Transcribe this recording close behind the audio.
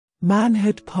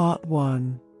Manhood Part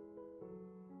 1.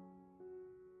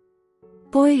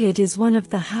 Boyhood is one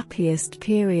of the happiest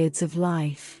periods of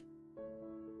life.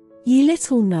 "Ye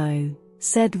little know,"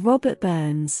 said Robert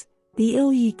Burns, "the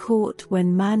ill ye caught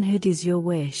when manhood is your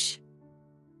wish."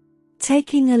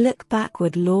 Taking a look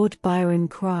backward, Lord Byron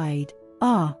cried,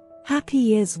 "Ah, happy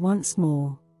years once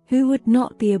more, who would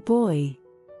not be a boy?"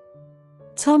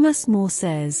 Thomas Moore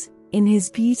says, in his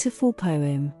beautiful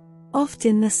poem, "Oft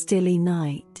in the stilly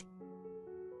night."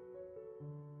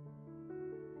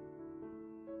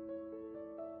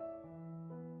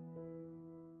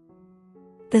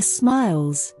 The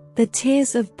smiles, the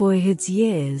tears of boyhood's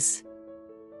years.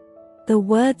 The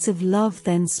words of love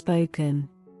then spoken.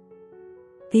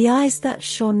 The eyes that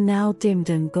shone now dimmed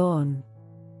and gone.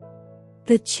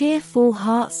 The cheerful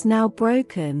hearts now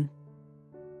broken.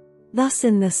 Thus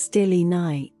in the stilly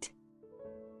night,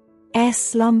 ere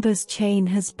slumber's chain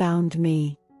has bound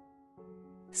me,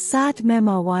 sad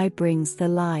memory brings the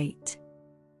light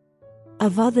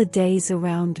of other days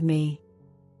around me.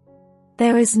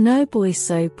 "There is no boy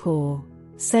so poor,"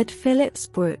 said Phillips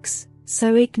Brooks,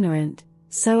 "so ignorant,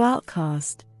 so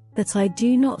outcast, that I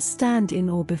do not stand in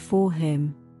awe before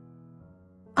him.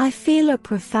 I feel a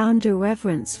profounder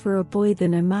reverence for a boy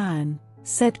than a man,"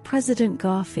 said President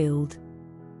Garfield.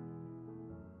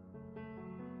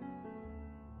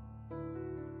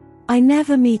 "I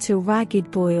never meet a ragged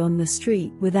boy on the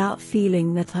street without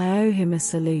feeling that I owe him a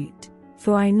salute,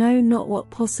 for I know not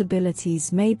what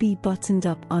possibilities may be buttoned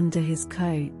up under his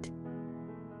coat.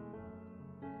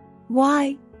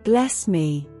 Why, bless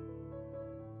me,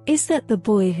 is that the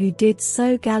boy who did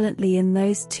so gallantly in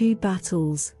those 2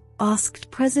 battles?" asked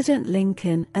President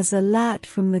Lincoln as a lad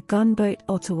from the gunboat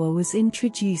Ottawa was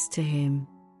introduced to him.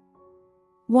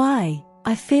 "Why,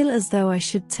 I feel as though I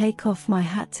should take off my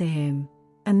hat to him,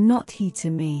 and not he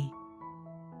to me."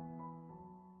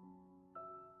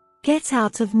 "Get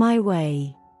out of my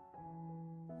way.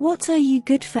 What are you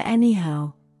good for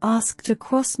anyhow?" asked a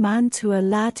cross man to a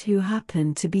lad who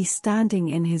happened to be standing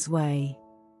in his way.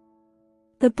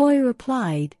 The boy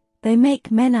replied, "They make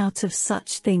men out of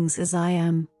such things as I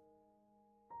am."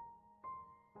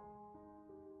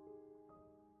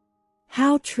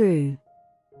 How true.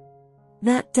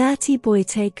 That dirty boy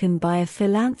taken by a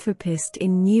philanthropist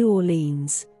in New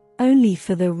Orleans, only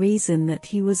for the reason that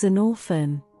he was an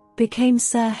orphan, became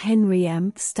Sir Henry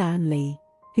M. Stanley,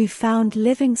 who found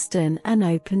Livingstone and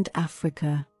opened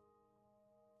Africa.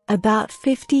 About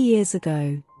 50 years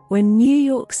ago, when New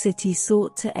York City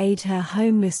sought to aid her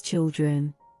homeless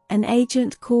children, an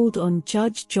agent called on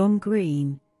Judge John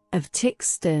Green, of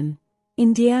Tixton,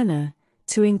 Indiana,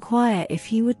 to inquire if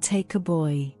he would take a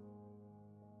boy.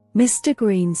 Mr.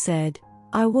 Green said,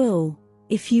 "I will,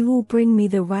 if you will bring me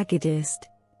the raggedest,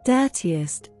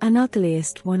 dirtiest, and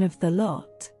ugliest one of the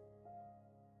lot."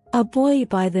 A boy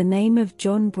by the name of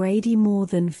John Brady more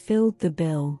than filled the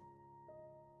bill.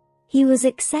 He was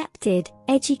accepted,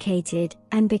 educated,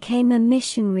 and became a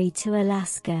missionary to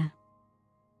Alaska.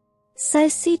 So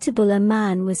suitable a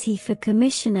man was he for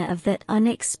commissioner of that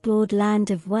unexplored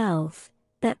land of wealth,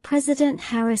 that President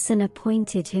Harrison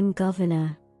appointed him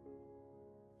governor.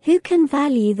 Who can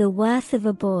value the worth of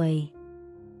a boy?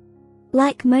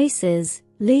 Like Moses,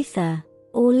 Luther,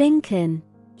 or Lincoln,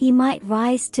 he might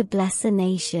rise to bless a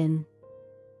nation.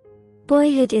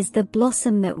 Boyhood is the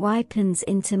blossom that ripens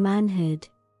into manhood.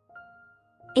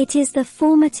 It is the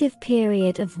formative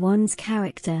period of one's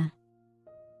character.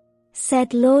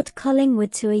 Said Lord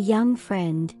Collingwood to a young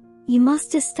friend, "You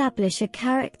must establish a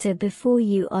character before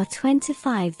you are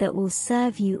 25 that will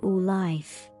serve you all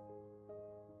life.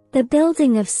 The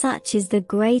building of such is the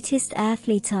greatest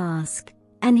earthly task,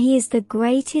 and he is the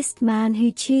greatest man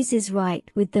who chooses right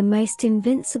with the most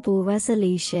invincible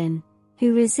resolution,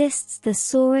 who resists the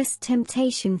sorest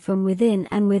temptation from within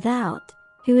and without,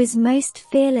 who is most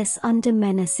fearless under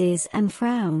menaces and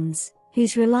frowns,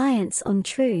 whose reliance on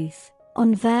truth,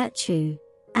 on virtue,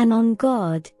 and on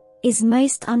God, is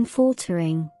most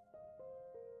unfaltering.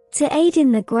 To aid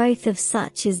in the growth of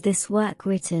such is this work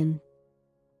written.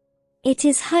 It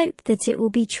is hoped that it will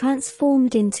be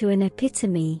transformed into an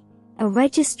epitome, a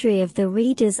registry of the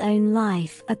reader's own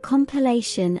life, a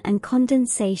compilation and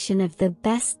condensation of the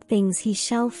best things he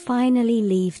shall finally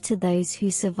leave to those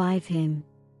who survive him.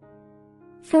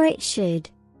 For it should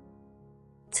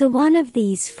to one of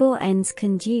these 4 ends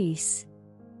conduce: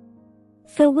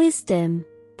 for wisdom,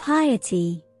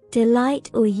 piety, delight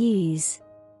or use.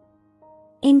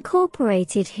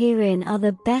 Incorporated herein are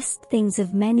the best things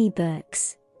of many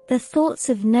books, the thoughts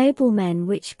of noble men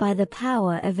which by the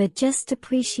power of a just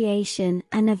appreciation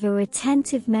and of a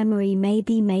retentive memory may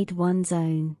be made one's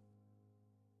own.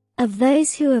 Of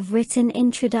those who have written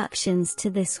introductions to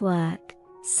this work,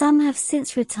 some have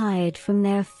since retired from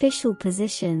their official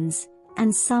positions,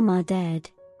 and some are dead.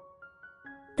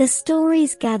 The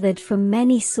stories gathered from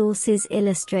many sources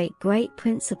illustrate great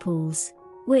principles,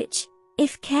 which,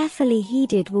 if carefully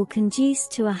heeded, will conduce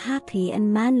to a happy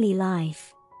and manly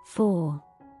life. 4.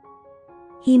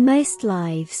 He most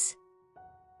lives.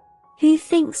 Who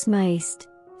thinks most,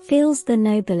 feels the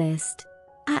noblest,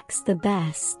 acts the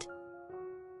best.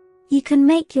 You can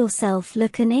make yourself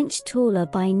look an inch taller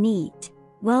by neat,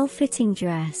 well-fitting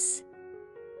dress.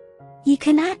 You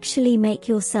can actually make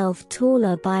yourself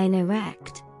taller by an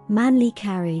erect, manly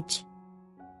carriage.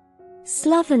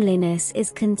 Slovenliness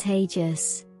is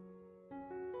contagious.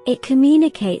 It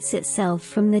communicates itself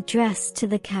from the dress to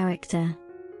the character.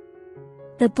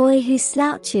 The boy who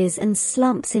slouches and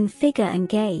slumps in figure and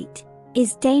gait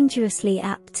is dangerously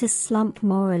apt to slump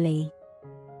morally.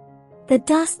 The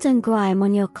dust and grime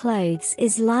on your clothes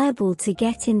is liable to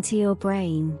get into your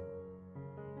brain.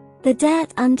 The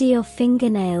dirt under your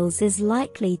fingernails is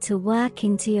likely to work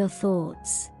into your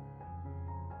thoughts.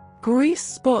 Grease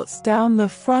spots down the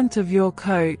front of your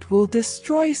coat will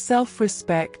destroy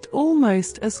self-respect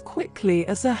almost as quickly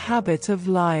as a habit of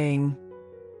lying.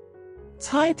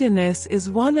 Tidiness is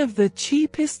one of the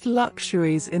cheapest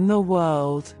luxuries in the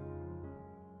world.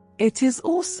 It is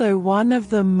also one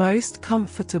of the most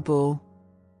comfortable.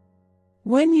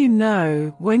 When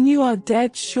you are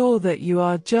dead sure that you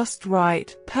are just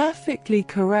right, perfectly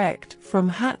correct, from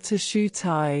hat to shoe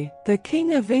tie, the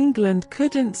King of England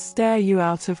couldn't stare you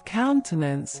out of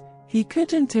countenance, he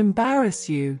couldn't embarrass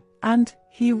you, and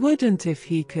he wouldn't if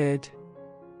he could.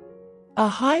 A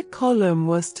high column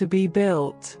was to be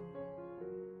built.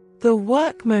 The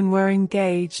workmen were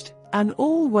engaged, and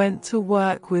all went to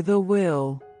work with a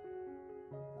will.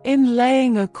 In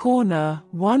laying a corner,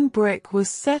 one brick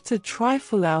was set a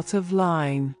trifle out of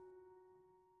line.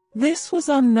 This was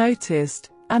unnoticed,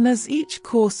 and as each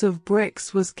course of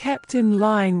bricks was kept in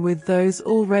line with those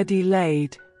already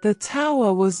laid, the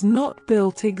tower was not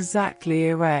built exactly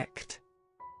erect.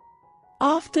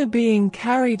 After being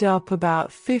carried up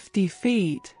about 50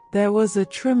 feet, there was a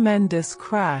tremendous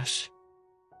crash.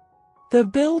 The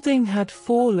building had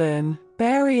fallen,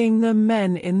 burying the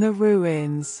men in the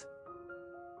ruins.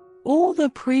 All the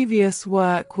previous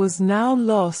work was now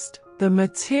lost, the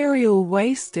material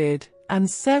wasted, and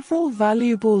several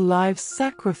valuable lives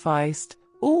sacrificed,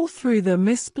 all through the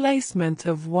misplacement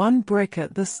of one brick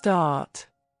at the start.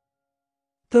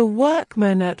 The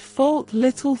workman at fault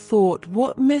little thought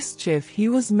what mischief he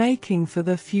was making for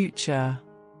the future.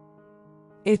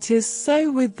 It is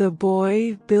so with the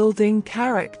boy building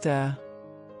character.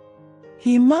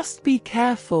 He must be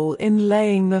careful in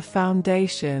laying the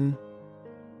foundation.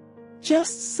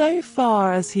 Just so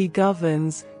far as he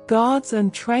governs, guards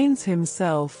and trains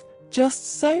himself,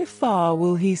 just so far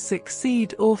will he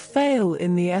succeed or fail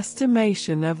in the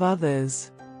estimation of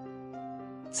others.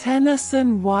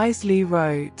 Tennyson wisely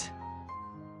wrote,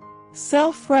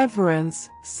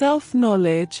 "Self-reverence,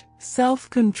 self-knowledge,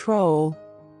 self-control.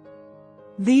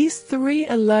 These three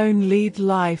alone lead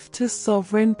life to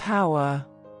sovereign power."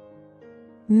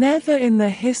 Never in the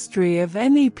history of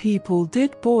any people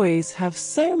did boys have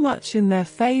so much in their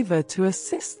favor to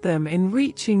assist them in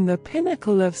reaching the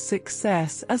pinnacle of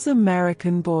success as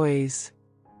American boys.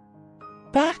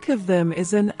 Back of them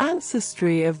is an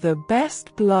ancestry of the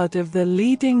best blood of the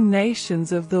leading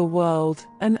nations of the world,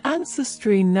 an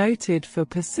ancestry noted for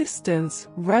persistence,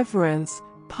 reverence,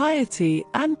 piety,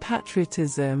 and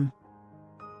patriotism.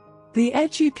 The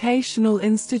educational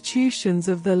institutions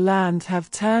of the land have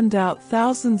turned out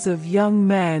thousands of young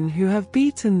men who have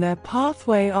beaten their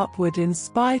pathway upward in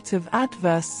spite of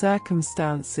adverse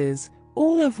circumstances,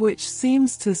 all of which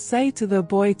seems to say to the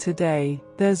boy today,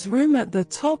 there's room at the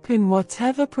top in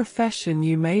whatever profession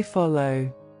you may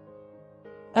follow.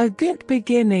 A good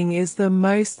beginning is the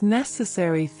most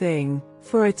necessary thing,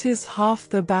 for it is half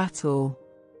the battle.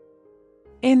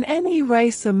 In any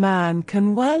race a man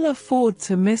can well afford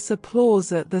to miss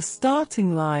applause at the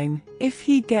starting line, if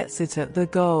he gets it at the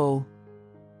goal.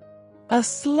 A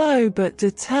slow but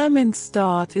determined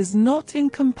start is not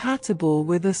incompatible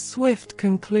with a swift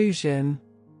conclusion.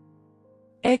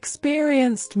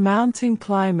 Experienced mountain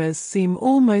climbers seem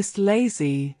almost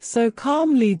lazy, so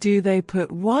calmly do they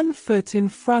put one foot in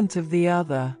front of the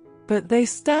other, but they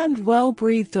stand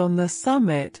well-breathed on the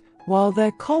summit, while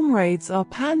their comrades are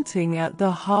panting at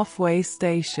the halfway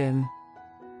station.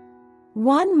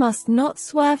 One must not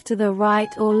swerve to the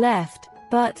right or left,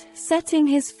 but, setting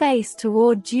his face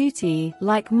toward duty,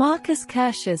 like Marcus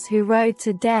Curtius who rode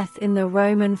to death in the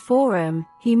Roman Forum,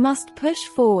 he must push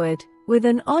forward, with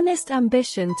an honest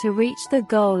ambition to reach the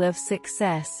goal of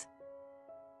success.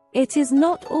 It is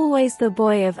not always the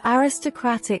boy of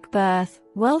aristocratic birth,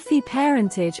 wealthy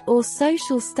parentage or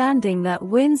social standing that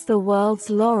wins the world's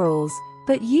laurels,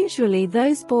 but usually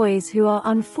those boys who are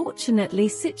unfortunately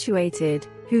situated,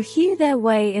 who hew their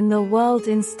way in the world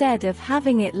instead of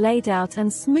having it laid out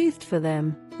and smoothed for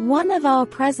them. One of our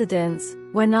presidents,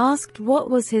 when asked what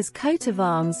was his coat of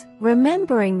arms,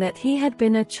 remembering that he had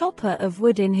been a chopper of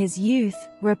wood in his youth,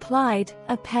 replied,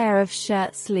 "A pair of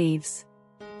shirt sleeves."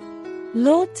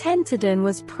 Lord Tenterden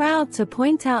was proud to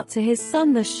point out to his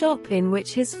son the shop in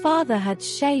which his father had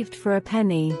shaved for a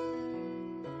penny.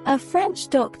 A French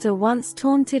doctor once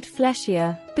taunted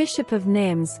Fléchier, Bishop of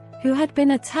Nimes, who had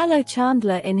been a tallow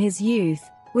chandler in his youth,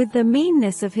 with the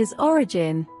meanness of his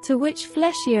origin, to which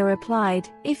Fléchier replied,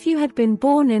 "If you had been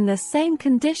born in the same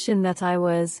condition that I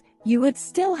was, you would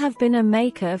still have been a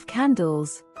maker of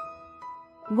candles."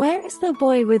 Where is the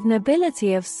boy with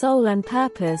nobility of soul and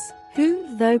purpose,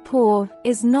 who, though poor,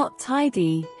 is not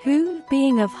tidy, who,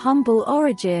 being of humble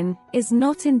origin, is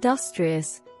not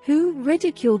industrious, who,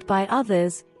 ridiculed by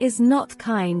others, is not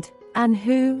kind, and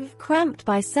who, cramped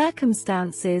by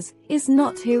circumstances, is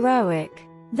not heroic?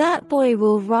 That boy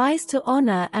will rise to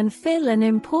honor and fill an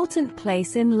important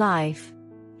place in life.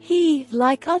 He,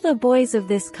 like other boys of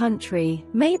this country,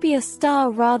 may be a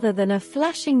star rather than a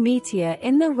flashing meteor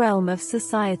in the realm of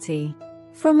society.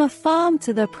 From a farm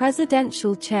to the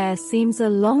presidential chair seems a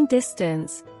long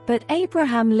distance, but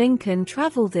Abraham Lincoln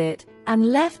traveled it,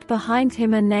 and left behind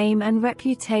him a name and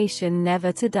reputation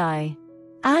never to die.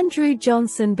 Andrew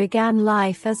Johnson began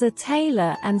life as a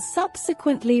tailor and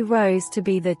subsequently rose to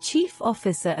be the chief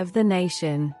officer of the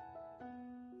nation.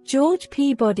 George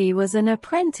Peabody was an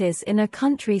apprentice in a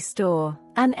country store,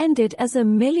 and ended as a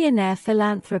millionaire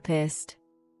philanthropist.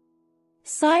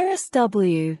 Cyrus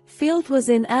W. Field was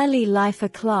in early life a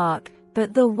clerk,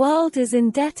 but the world is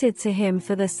indebted to him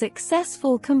for the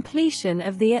successful completion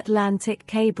of the Atlantic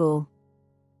cable.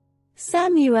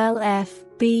 Samuel F.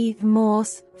 B.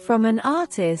 Morse, from an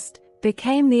artist,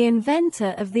 became the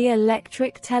inventor of the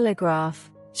electric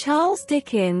telegraph. Charles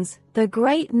Dickens, the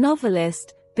great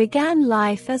novelist, began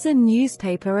life as a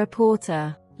newspaper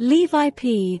reporter. Levi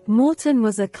P. Morton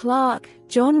was a clerk,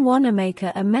 John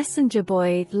Wanamaker a messenger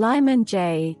boy, Lyman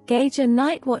J. Gage a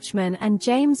night watchman, and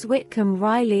James Whitcomb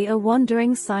Riley a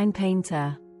wandering sign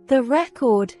painter. The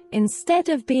record, instead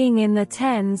of being in the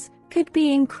tens, could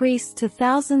be increased to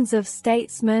thousands of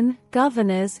statesmen,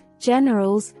 governors,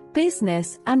 generals,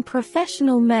 business and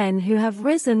professional men who have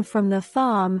risen from the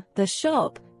farm, the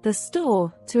shop, the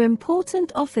store, to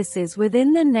important offices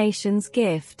within the nation's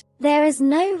gift. There is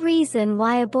no reason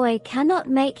why a boy cannot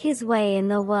make his way in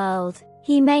the world.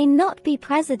 He may not be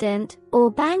president,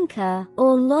 or banker,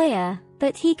 or lawyer,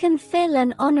 but he can fill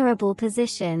an honorable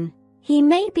position. He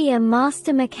may be a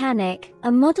master mechanic,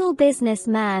 a model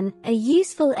businessman, a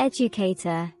useful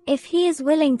educator, if he is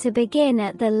willing to begin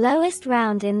at the lowest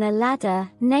round in the ladder,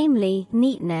 namely,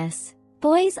 neatness.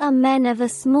 Boys are men of a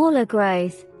smaller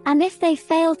growth, and if they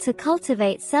fail to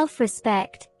cultivate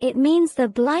self-respect, it means the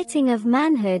blighting of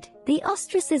manhood, the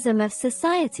ostracism of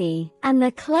society, and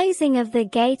the closing of the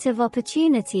gate of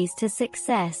opportunities to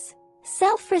success.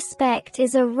 Self-respect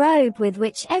is a robe with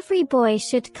which every boy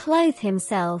should clothe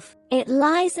himself. It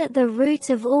lies at the root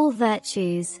of all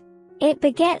virtues. It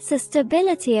begets a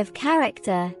stability of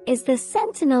character, is the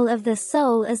sentinel of the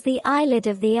soul as the eyelid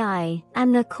of the eye,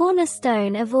 and the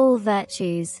cornerstone of all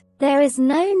virtues. There is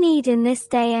no need in this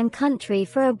day and country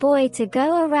for a boy to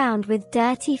go around with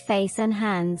dirty face and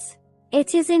hands.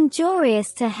 It is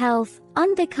injurious to health,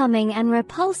 unbecoming and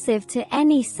repulsive to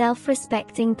any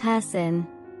self-respecting person.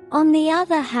 On the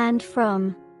other hand,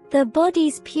 from the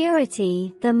body's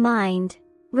purity, the mind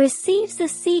receives a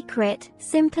secret,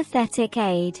 sympathetic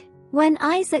aid. When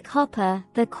Isaac Hopper,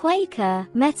 the Quaker,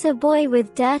 met a boy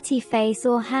with dirty face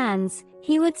or hands,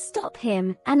 he would stop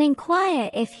him and inquire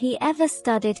if he ever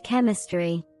studied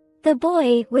chemistry. The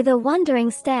boy, with a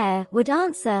wondering stare, would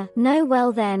answer, "No,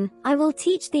 well then, I will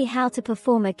teach thee how to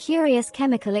perform a curious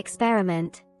chemical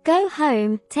experiment. Go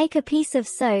home, take a piece of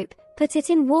soap, put it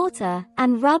in water,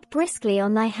 and rub briskly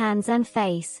on thy hands and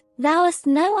face. Thou hast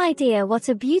no idea what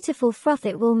a beautiful froth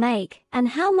it will make, and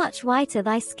how much whiter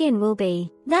thy skin will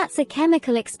be. That's a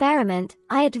chemical experiment,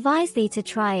 I advise thee to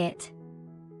try it."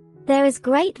 There is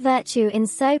great virtue in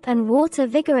soap and water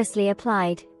vigorously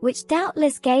applied, which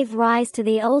doubtless gave rise to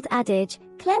the old adage,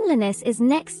 "Cleanliness is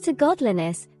next to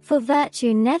godliness, for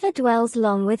virtue never dwells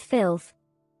long with filth."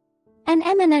 An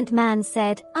eminent man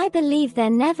said, "I believe there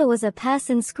never was a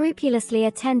person scrupulously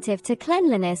attentive to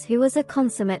cleanliness who was a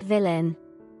consummate villain."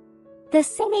 The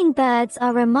singing birds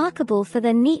are remarkable for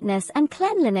the neatness and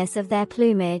cleanliness of their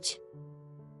plumage.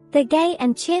 The gay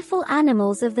and cheerful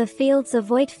animals of the fields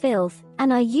avoid filth,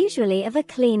 and are usually of a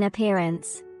clean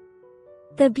appearance.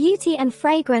 The beauty and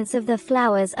fragrance of the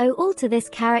flowers owe all to this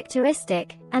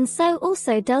characteristic, and so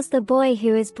also does the boy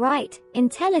who is bright,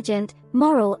 intelligent,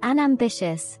 moral and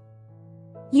ambitious.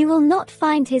 You will not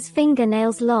find his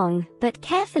fingernails long, but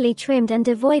carefully trimmed and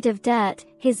devoid of dirt,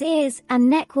 his ears and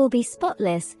neck will be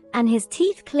spotless, and his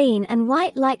teeth clean and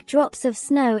white like drops of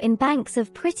snow in banks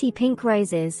of pretty pink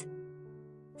roses.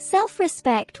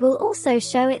 Self-respect will also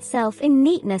show itself in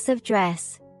neatness of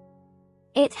dress.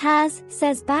 It has,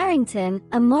 says Barrington,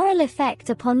 a moral effect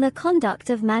upon the conduct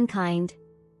of mankind.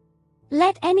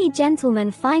 Let any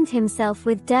gentleman find himself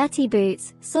with dirty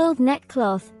boots, soiled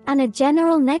neckcloth, and a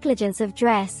general negligence of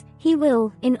dress, he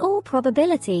will, in all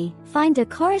probability, find a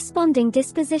corresponding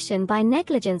disposition by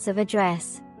negligence of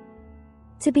address.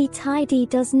 To be tidy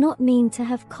does not mean to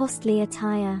have costly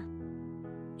attire.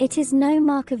 It is no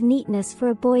mark of neatness for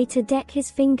a boy to deck his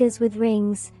fingers with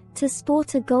rings, to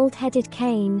sport a gold-headed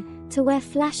cane, to wear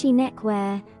flashy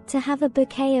neckwear, to have a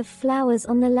bouquet of flowers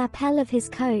on the lapel of his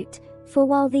coat, for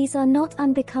while these are not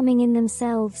unbecoming in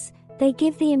themselves, they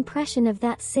give the impression of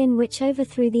that sin which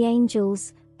overthrew the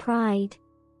angels, pride.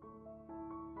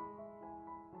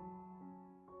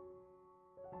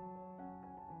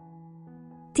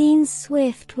 Dean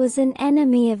Swift was an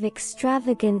enemy of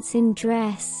extravagance in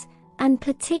dress, and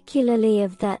particularly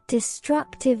of that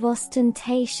destructive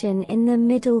ostentation in the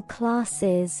middle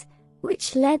classes,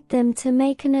 which led them to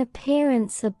make an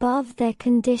appearance above their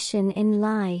condition in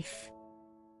life.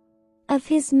 Of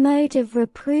his mode of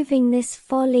reproving this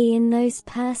folly in those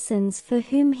persons for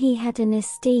whom he had an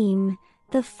esteem,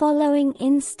 the following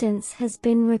instance has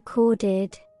been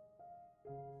recorded.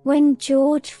 When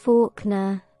George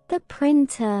Faulkner, the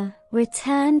printer,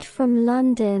 returned from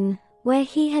London, where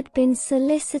he had been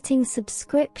soliciting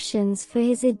subscriptions for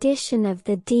his edition of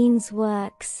the Dean's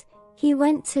works, he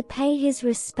went to pay his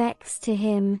respects to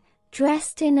him,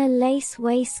 dressed in a lace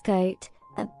waistcoat,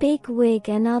 a big wig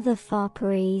and other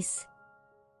fopperies.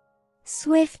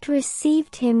 Swift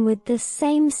received him with the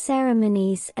same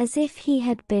ceremonies as if he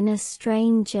had been a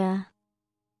stranger.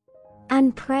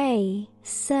 "And pray,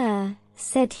 sir,"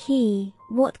 said he,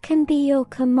 "what can be your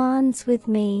commands with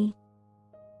me?"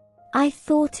 "I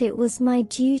thought it was my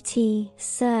duty,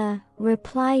 sir,"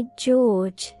 replied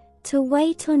George, "to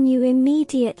wait on you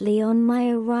immediately on my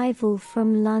arrival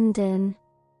from London."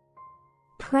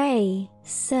 "Pray,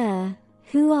 sir,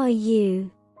 who are you?"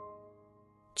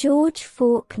 "George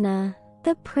Faulkner,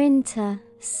 the printer,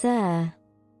 sir."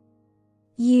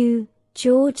 "You,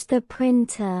 George the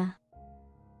printer?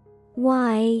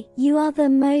 Why, you are the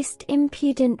most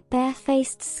impudent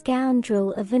barefaced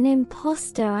scoundrel of an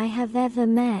impostor I have ever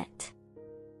met.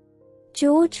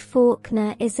 George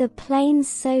Faulkner is a plain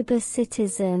sober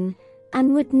citizen,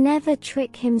 and would never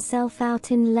trick himself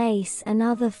out in lace and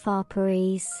other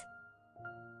fopperies.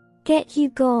 Get you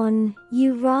gone,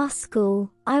 you rascal,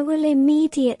 I will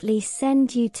immediately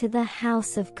send you to the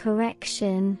house of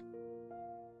correction."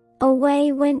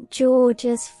 Away went George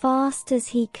as fast as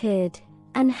he could,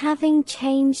 and having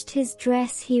changed his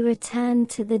dress he returned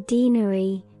to the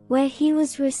deanery, where he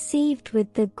was received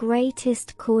with the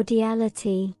greatest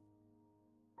cordiality.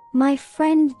 "My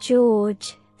friend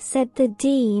George," said the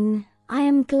Dean, "I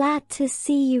am glad to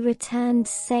see you returned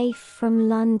safe from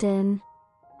London.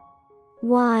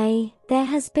 Why, there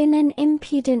has been an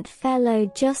impudent fellow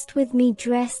just with me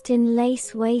dressed in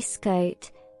lace waistcoat,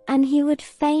 and he would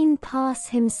fain pass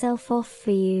himself off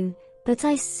for you, but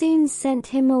I soon sent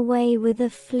him away with a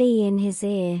flea in his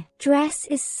ear." Dress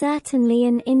is certainly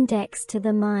an index to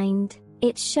the mind.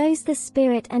 It shows the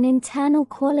spirit and internal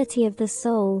quality of the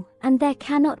soul, and there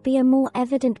cannot be a more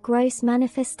evident gross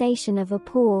manifestation of a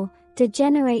poor,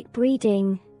 degenerate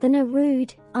breeding, than a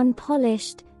rude,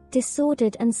 unpolished,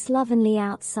 disordered and slovenly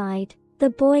outside. The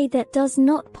boy that does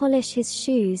not polish his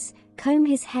shoes, comb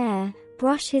his hair,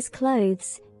 brush his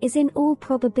clothes, is in all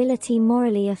probability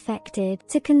morally affected.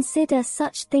 To consider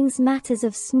such things matters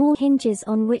of small hinges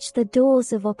on which the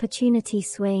doors of opportunity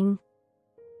swing.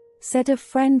 Said a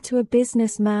friend to a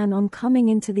businessman on coming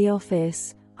into the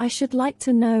office, "I should like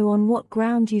to know on what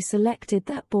ground you selected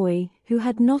that boy, who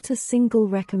had not a single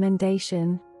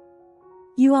recommendation."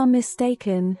 "You are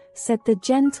mistaken," said the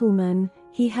gentleman,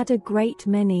 "he had a great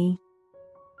many.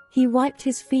 He wiped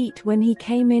his feet when he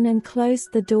came in and closed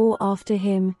the door after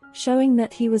him, showing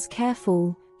that he was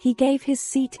careful. He gave his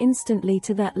seat instantly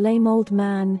to that lame old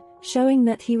man, showing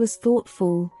that he was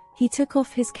thoughtful. He took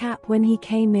off his cap when he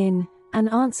came in, and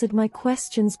answered my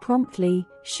questions promptly,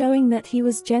 showing that he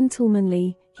was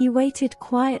gentlemanly. he waited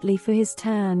quietly for his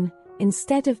turn,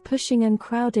 instead of pushing and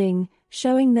crowding,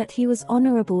 showing that he was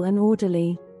honorable and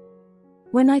orderly.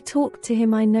 When I talked to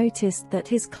him, I noticed that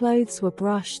his clothes were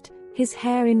brushed, his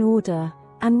hair in order,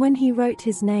 and when he wrote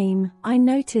his name, I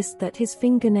noticed that his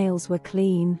fingernails were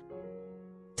clean.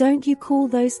 Don't you call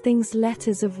those things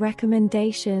letters of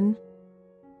recommendation?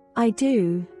 I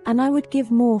do, and I would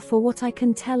give more for what I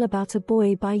can tell about a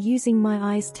boy by using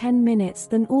my eyes 10 minutes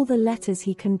than all the letters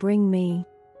he can bring me.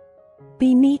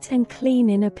 Be neat and clean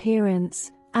in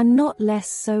appearance, and not less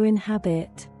so in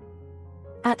habit.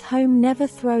 At home, never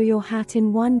throw your hat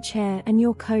in one chair and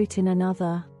your coat in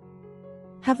another.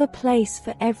 Have a place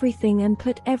for everything and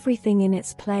put everything in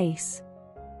its place.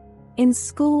 In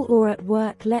school or at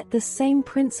work, let the same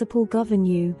principle govern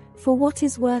you, for what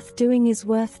is worth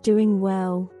doing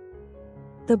well.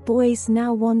 The boys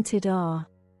now wanted are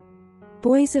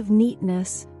boys of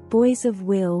neatness, boys of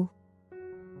will,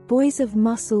 boys of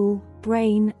muscle,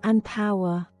 brain, and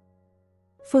power.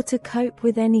 For to cope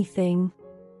with anything,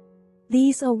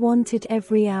 these are wanted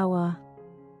every hour.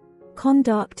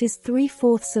 Conduct is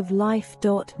 3/4 of life.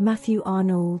 Matthew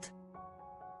Arnold.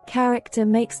 Character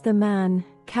makes the man,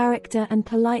 character and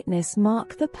politeness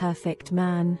mark the perfect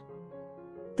man.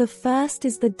 The first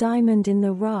is the diamond in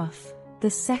the rough, the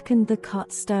second the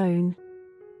cut stone.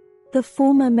 The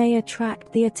former may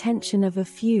attract the attention of a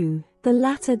few, the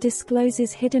latter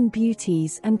discloses hidden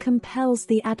beauties and compels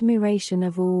the admiration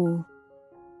of all.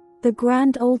 The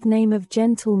grand old name of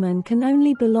gentleman can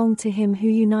only belong to him who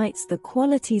unites the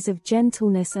qualities of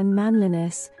gentleness and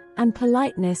manliness, and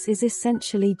politeness is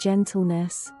essentially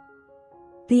gentleness.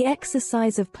 The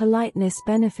exercise of politeness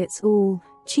benefits all,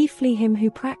 chiefly him who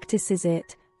practices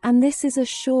it, and this is a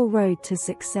sure road to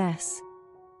success.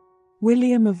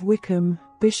 William of Wykeham,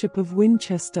 Bishop of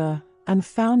Winchester, and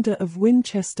founder of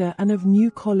Winchester and of New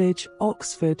College,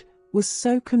 Oxford, was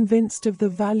so convinced of the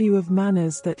value of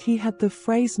manners that he had the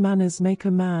phrase "manners make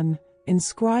a man"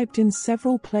 inscribed in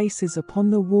several places upon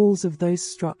the walls of those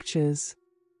structures.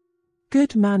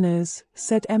 Good manners,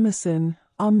 said Emerson,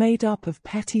 are made up of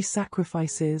petty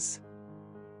sacrifices.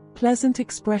 Pleasant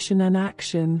expression and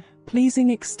action, pleasing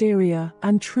exterior,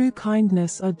 and true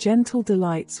kindness are gentle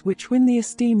delights which win the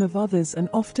esteem of others and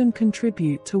often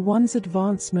contribute to one's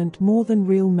advancement more than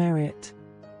real merit.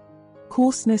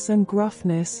 Coarseness and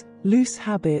gruffness, loose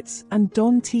habits, and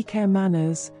don't-care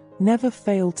manners never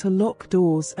fail to lock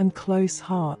doors and close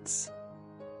hearts.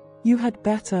 You had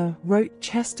better, wrote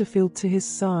Chesterfield to his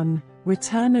son,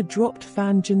 return a dropped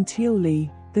fan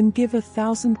genteelly, than give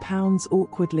 £1,000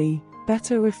 awkwardly,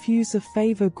 better refuse a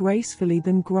favour gracefully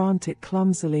than grant it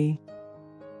clumsily.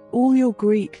 All your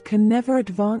Greek can never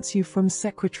advance you from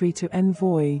secretary to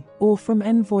envoy, or from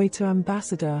envoy to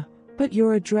ambassador, but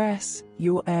your address,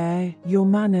 your air, your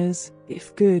manners,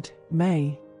 if good,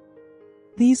 may.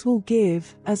 These will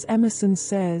give, as Emerson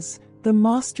says, the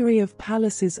mastery of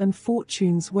palaces and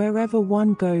fortunes wherever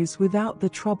one goes without the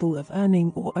trouble of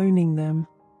earning or owning them.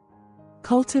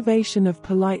 Cultivation of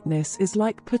politeness is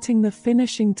like putting the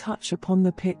finishing touch upon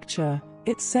the picture,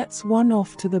 it sets one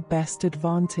off to the best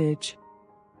advantage.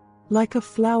 Like a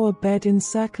flower bed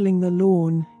encircling the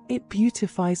lawn, it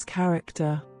beautifies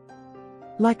character.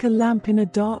 Like a lamp in a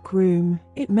dark room,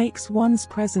 it makes one's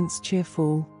presence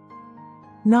cheerful.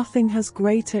 Nothing has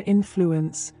greater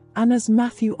influence, and as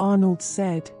Matthew Arnold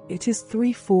said, it is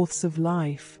 3/4 of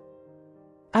life.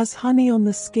 As honey on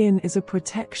the skin is a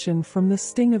protection from the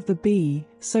sting of the bee,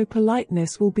 so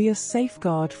politeness will be a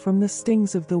safeguard from the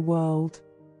stings of the world.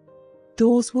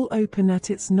 Doors will open at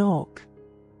its knock.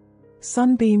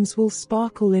 Sunbeams will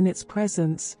sparkle in its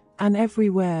presence, and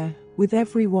everywhere, with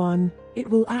everyone, it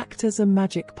will act as a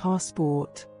magic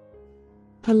passport.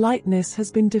 Politeness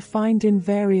has been defined in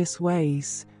various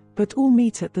ways, but all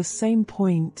meet at the same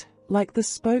point, like the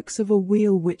spokes of a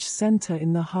wheel which center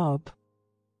in the hub.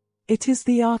 It is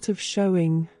the art of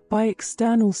showing, by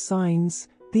external signs,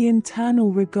 the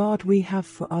internal regard we have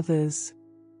for others.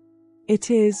 It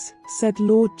is, said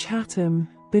Lord Chatham,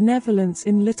 benevolence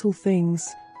in little things,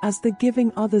 as the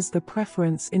giving others the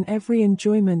preference in every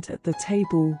enjoyment at the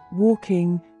table,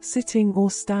 walking, sitting or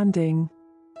standing.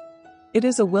 It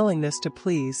is a willingness to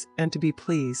please and to be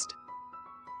pleased.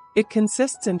 It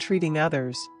consists in treating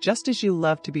others just as you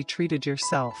love to be treated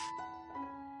yourself.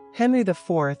 Henry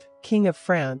IV, King of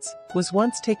France, was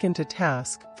once taken to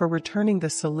task for returning the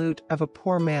salute of a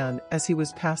poor man as he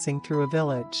was passing through a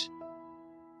village.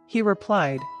 He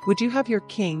replied, "Would you have your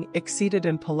king exceeded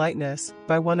in politeness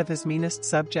by one of his meanest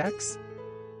subjects?"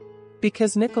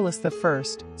 Because Nicholas I,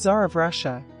 Tsar of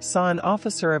Russia, saw an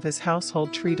officer of his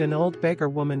household treat an old beggar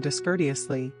woman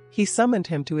discourteously, he summoned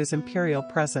him to his imperial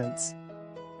presence.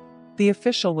 The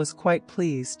official was quite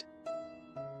pleased.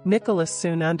 Nicholas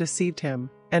soon undeceived him,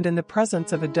 and in the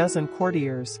presence of a dozen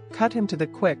courtiers, cut him to the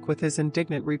quick with his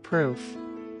indignant reproof.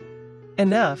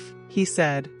 "Enough," he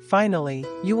said, "finally,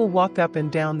 you will walk up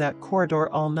and down that corridor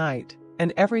all night,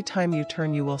 and every time you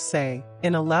turn you will say,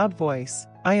 in a loud voice,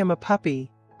 'I am a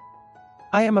puppy.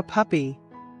 I am a puppy.'"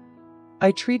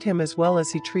 "I treat him as well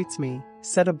as he treats me,"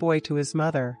 said a boy to his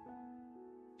mother.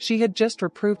 She had just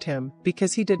reproved him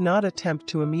because he did not attempt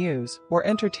to amuse or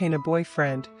entertain a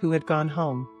boyfriend who had gone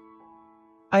home.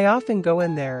 "I often go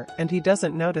in there and he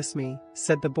doesn't notice me,"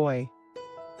 said the boy.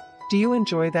 "Do you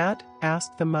enjoy that?"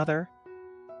 asked the mother.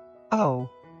 "Oh,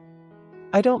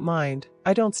 I don't mind,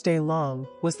 I don't stay long,"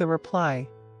 was the reply.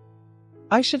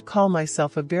 "I should call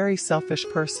myself a very selfish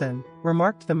person,"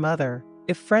 remarked the mother,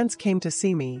 "if friends came to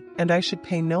see me and I should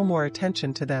pay no more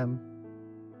attention to them."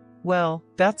 "Well,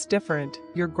 that's different,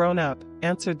 you're grown up,"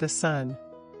 answered the son.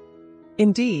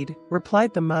 "Indeed,"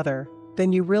 replied the mother,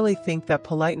 "then you really think that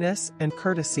politeness and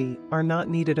courtesy are not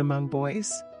needed among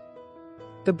boys?"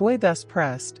 The boy thus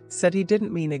pressed, said he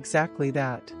didn't mean exactly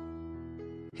that.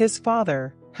 His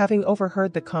father, having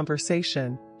overheard the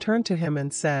conversation, turned to him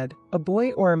and said, "A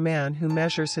boy or a man who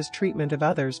measures his treatment of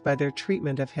others by their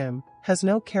treatment of him, has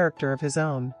no character of his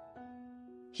own.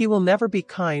 He will never be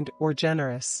kind or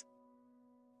generous.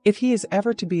 If he is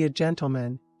ever to be a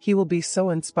gentleman, he will be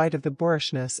so in spite of the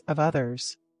boorishness of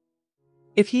others.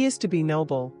 If he is to be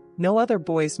noble, no other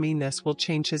boy's meanness will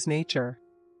change his nature."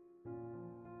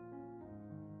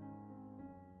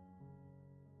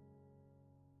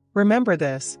 Remember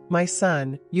this, my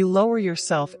son, you lower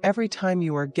yourself every time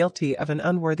you are guilty of an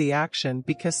unworthy action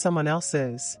because someone else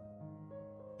is.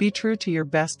 Be true to your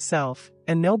best self,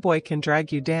 and no boy can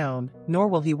drag you down, nor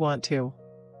will he want to.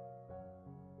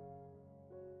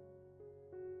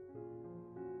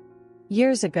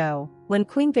 Years ago, when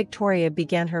Queen Victoria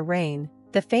began her reign,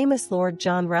 the famous Lord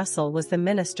John Russell was the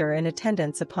minister in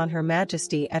attendance upon Her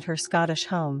Majesty at her Scottish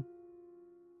home.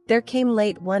 There came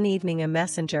late one evening a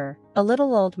messenger, a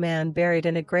little old man buried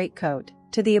in a greatcoat,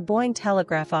 to the Aboyne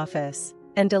telegraph office,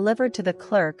 and delivered to the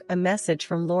clerk a message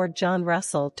from Lord John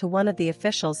Russell to one of the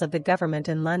officials of the government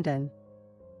in London.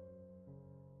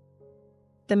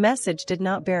 The message did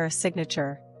not bear a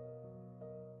signature.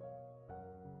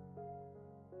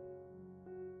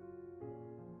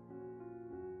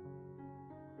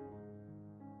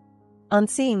 On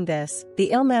seeing this,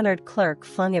 the ill-mannered clerk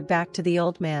flung it back to the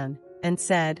old man, and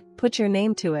said, "Put your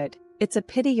name to it, it's a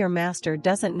pity your master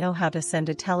doesn't know how to send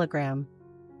a telegram."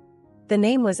 The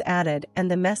name was added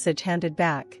and the message handed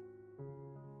back.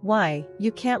 "Why,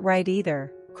 you can't write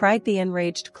either," cried the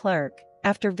enraged clerk,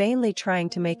 after vainly trying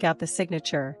to make out the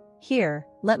signature. "Here,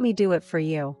 let me do it for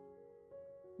you."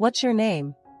 "What's your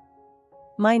name?"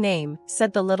 "My name,"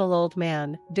 said the little old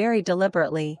man, very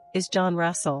deliberately, "is John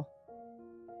Russell."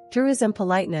 Through his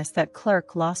impoliteness that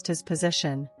clerk lost his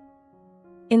position.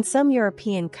 In some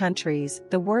European countries,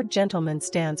 the word gentleman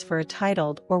stands for a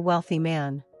titled or wealthy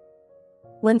man.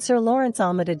 When Sir Lawrence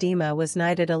Almedadima was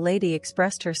knighted, a lady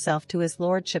expressed herself to his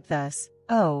lordship thus: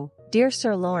 "Oh, dear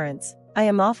Sir Lawrence, I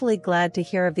am awfully glad to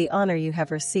hear of the honor you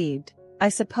have received. I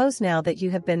suppose now that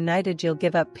you have been knighted you'll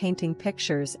give up painting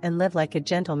pictures and live like a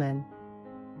gentleman."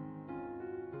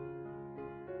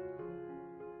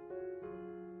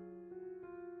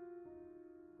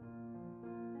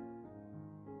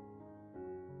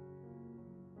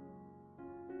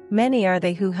 Many are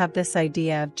they who have this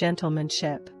idea of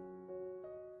gentlemanship.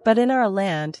 But in our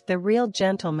land the real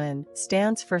gentleman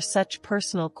stands for such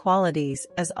personal qualities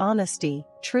as honesty,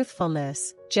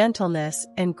 truthfulness, gentleness,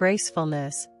 and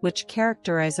gracefulness, which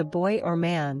characterize a boy or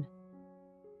man.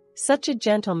 Such a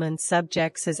gentleman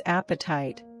subjects his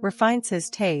appetite, refines his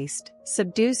taste,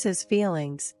 subdues his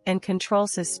feelings, and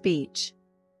controls his speech.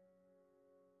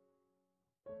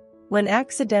 When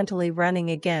accidentally running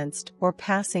against or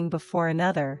passing before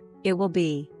another, it will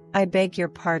be, "I beg your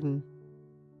pardon.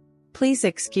 Please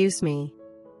excuse me."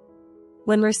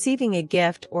 When receiving a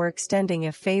gift or extending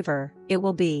a favor, it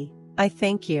will be, "I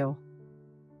thank you."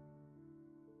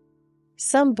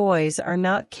 Some boys are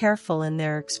not careful in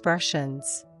their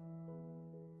expressions.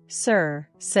 "Sir,"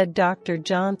 said Dr.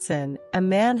 Johnson, "a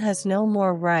man has no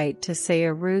more right to say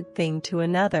a rude thing to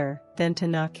another than to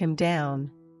knock him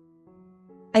down."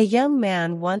 A young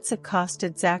man once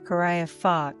accosted Zachariah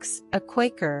Fox, a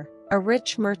Quaker, a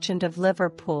rich merchant of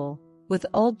Liverpool, with,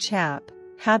 "Old chap,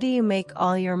 how do you make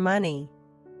all your money?"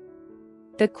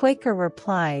 The Quaker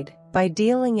replied, "By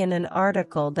dealing in an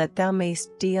article that thou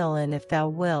mayst deal in if thou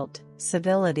wilt,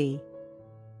 civility."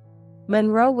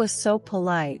 Monroe was so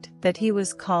polite that he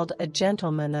was called a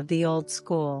gentleman of the old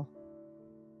school.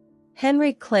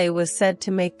 Henry Clay was said to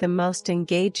make the most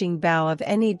engaging bow of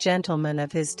any gentleman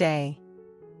of his day.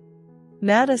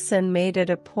 Madison made it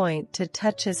a point to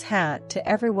touch his hat to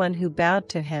everyone who bowed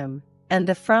to him, and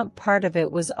the front part of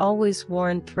it was always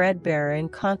worn threadbare in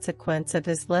consequence of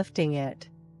his lifting it.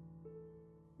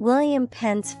 William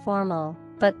Penn's formal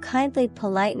but kindly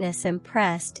politeness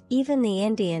impressed even the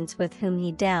Indians with whom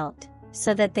he dealt,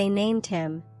 so that they named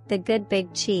him the Good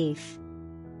Big Chief.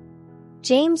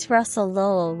 James Russell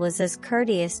Lowell was as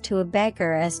courteous to a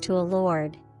beggar as to a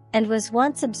lord, and was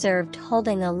once observed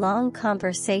holding a long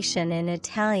conversation in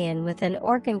Italian with an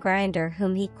organ grinder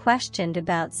whom he questioned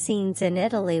about scenes in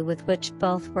Italy with which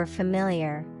both were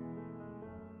familiar.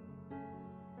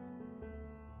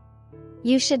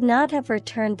 "You should not have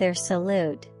returned their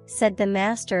salute," said the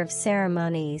master of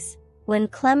ceremonies, when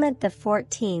Clement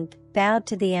XIV bowed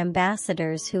to the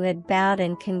ambassadors who had bowed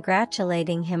in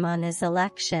congratulating him on his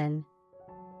election.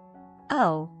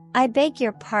 "Oh, I beg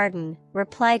your pardon,"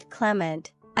 replied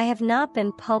Clement, "I have not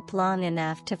been pope long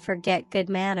enough to forget good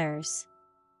manners."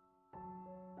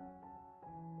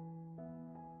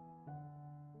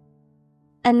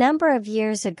 A number of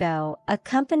years ago, a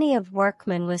company of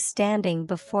workmen was standing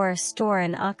before a store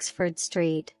in Oxford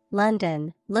Street,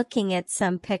 London, looking at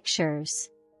some pictures.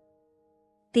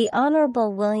 The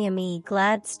Honourable William E.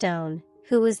 Gladstone,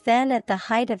 who was then at the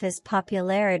height of his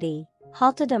popularity,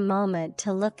 halted a moment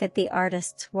to look at the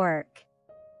artist's work.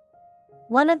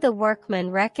 One of the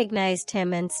workmen recognized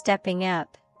him and stepping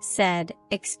up, said,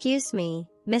 "Excuse me,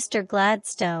 Mr.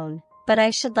 Gladstone, but I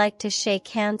should like to shake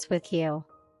hands with you."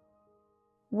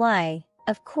 "Why,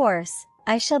 of course,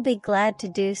 I shall be glad to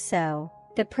do so,"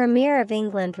 the Premier of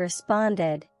England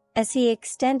responded, as he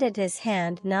extended his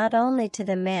hand not only to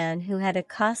the man who had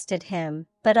accosted him,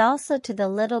 but also to the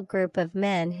little group of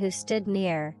men who stood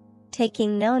near,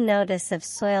 taking no notice of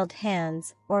soiled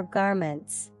hands or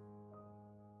garments.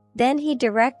 Then he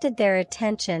directed their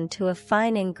attention to a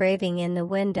fine engraving in the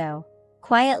window,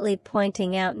 quietly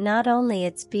pointing out not only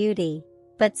its beauty,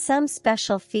 but some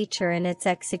special feature in its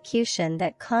execution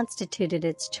that constituted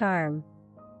its charm.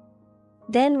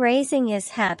 Then raising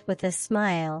his hat with a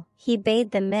smile, he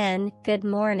bade the men good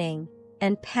morning,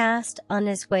 and passed on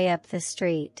his way up the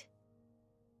street.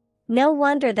 No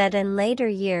wonder that in later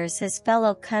years his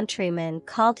fellow countrymen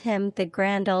called him the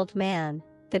grand old man,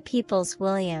 the people's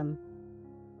William.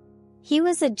 He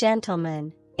was a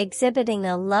gentleman, exhibiting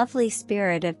a lovely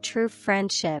spirit of true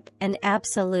friendship and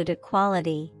absolute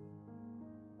equality.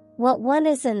 What one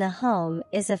is in the home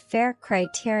is a fair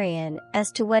criterion as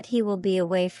to what he will be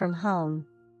away from home.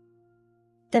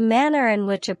 The manner in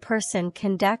which a person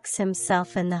conducts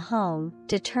himself in the home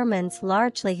determines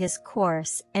largely his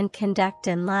course and conduct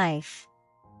in life.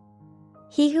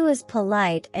 He who is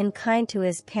polite and kind to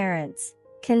his parents,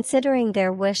 considering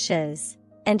their wishes,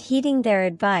 and heeding their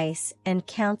advice and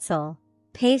counsel,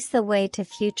 paves the way to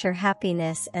future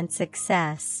happiness and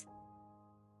success.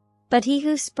 But he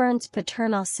who spurns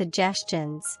paternal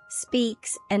suggestions,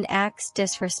 speaks and acts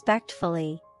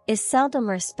disrespectfully, is seldom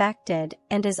respected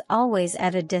and is always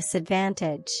at a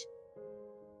disadvantage.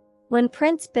 When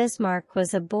Prince Bismarck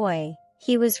was a boy,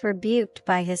 he was rebuked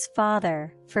by his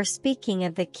father for speaking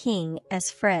of the king as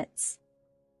Fritz.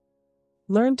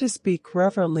 "Learn to speak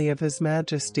reverently of His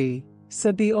Majesty,"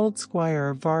 said the old squire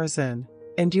of Varzin,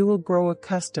 "and you will grow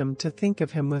accustomed to think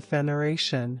of him with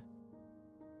veneration."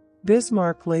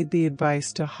 Bismarck laid the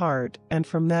advice to heart and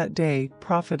from that day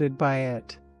profited by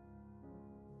it.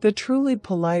 The truly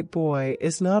polite boy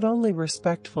is not only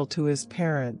respectful to his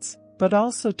parents, but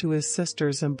also to his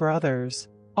sisters and brothers,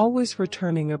 always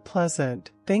returning a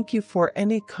pleasant thank you for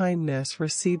any kindness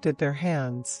received at their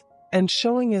hands, and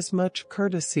showing as much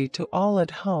courtesy to all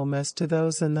at home as to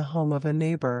those in the home of a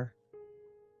neighbor.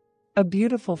 "A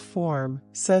beautiful form,"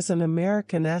 says an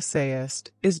American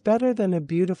essayist, "is better than a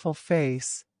beautiful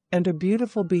face, and a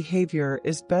beautiful behavior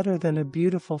is better than a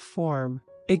beautiful form.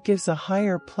 It gives a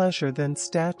higher pleasure than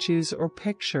statues or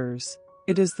pictures.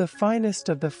 It is the finest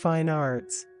of the fine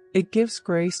arts. It gives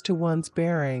grace to one's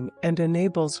bearing and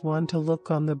enables one to look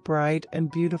on the bright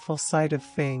and beautiful side of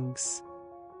things."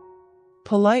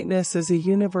 Politeness is a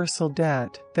universal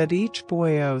debt that each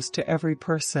boy owes to every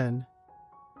person.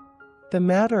 The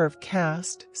matter of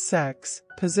caste, sex,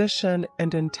 position,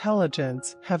 and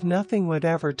intelligence have nothing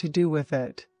whatever to do with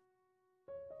it.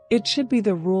 It should be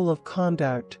the rule of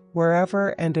conduct,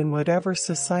 wherever and in whatever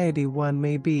society one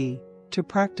may be, to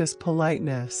practice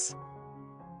politeness.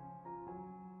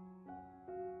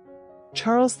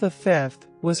 Charles V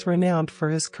was renowned for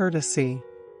his courtesy.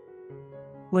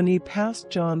 When he passed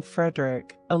John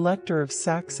Frederick, Elector of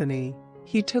Saxony,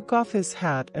 he took off his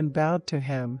hat and bowed to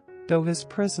him, though his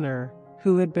prisoner,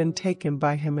 who had been taken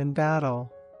by him in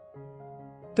battle.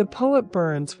 The poet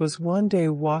Burns was one day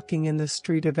walking in the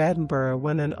street of Edinburgh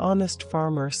when an honest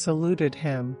farmer saluted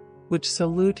him, which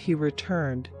salute he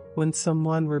returned, when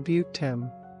someone rebuked him.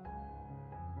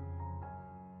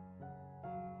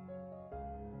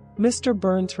 Mr.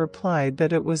 Burns replied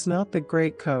that it was not the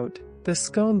greatcoat, the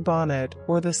scone bonnet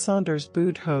or the Saunders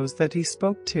boot hose that he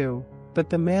spoke to, but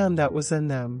the man that was in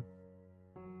them.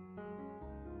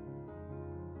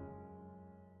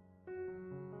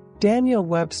 Daniel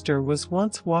Webster was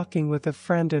once walking with a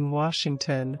friend in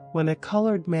Washington when a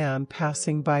colored man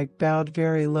passing by bowed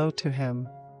very low to him.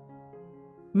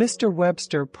 Mr.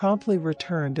 Webster promptly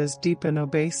returned as deep an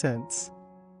obeisance.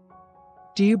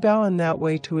 "Do you bow in that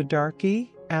way to a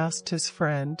darky?" asked his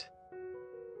friend.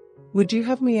 "Would you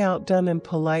have me outdone in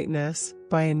politeness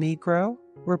by a Negro?"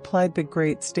 replied the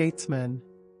great statesman.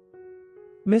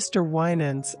 Mr.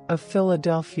 Winans, of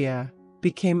Philadelphia,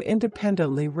 became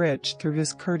independently rich through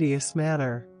his courteous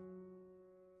manner.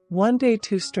 One day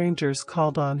 2 strangers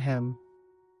called on him.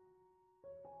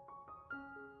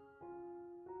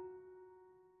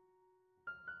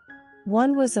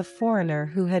 One was a foreigner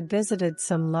who had visited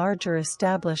some larger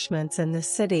establishments in the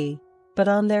city, but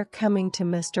on their coming to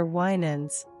Mr.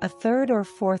 Winans, a 3rd or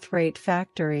 4th-rate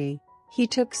factory, he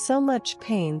took so much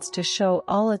pains to show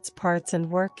all its parts and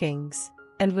workings,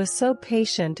 and was so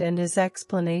patient in his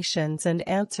explanations and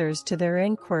answers to their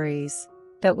inquiries,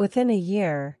 that within a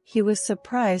year he was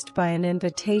surprised by an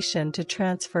invitation to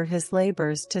transfer his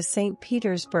labors to St.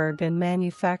 Petersburg and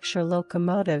manufacture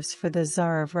locomotives for the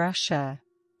Tsar of Russia.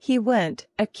 He went,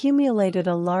 accumulated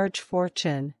a large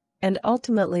fortune, and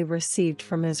ultimately received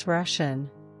from his Russian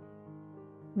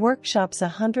workshops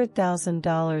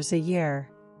 $100,000 a year.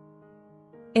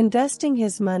 Investing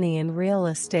his money in real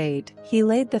estate, he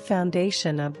laid the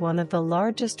foundation of one of the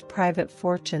largest private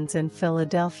fortunes in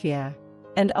Philadelphia,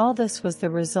 and all this was the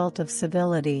result of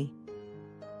civility.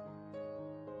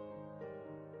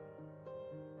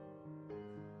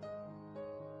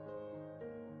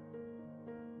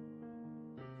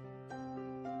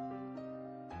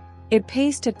 It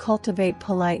pays to cultivate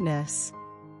politeness.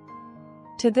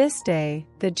 To this day,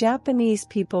 the Japanese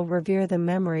people revere the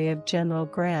memory of General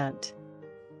Grant.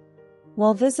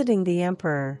 While visiting the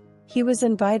emperor, he was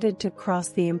invited to cross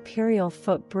the Imperial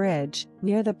Foot Bridge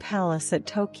near the palace at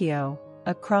Tokyo,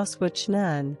 across which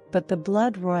none but the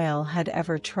blood royal had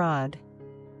ever trod.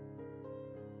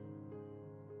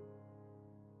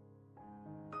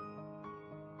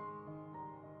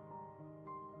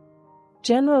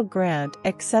 General Grant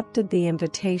accepted the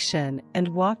invitation and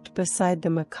walked beside the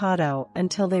Mikado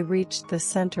until they reached the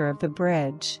center of the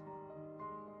bridge.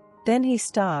 Then he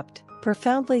stopped,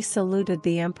 profoundly saluted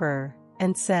the emperor,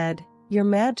 and said, "Your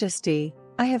Majesty,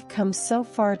 I have come so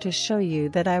far to show you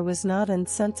that I was not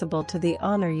insensible to the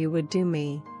honor you would do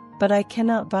me, but I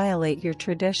cannot violate your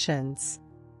traditions.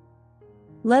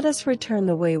 Let us return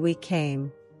the way we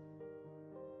came."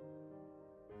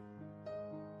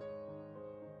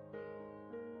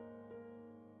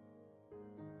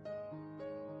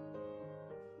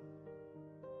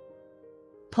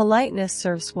 Politeness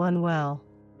serves one well.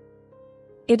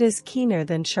 It is keener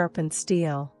than sharpened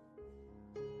steel.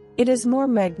 It is more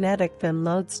magnetic than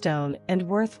lodestone and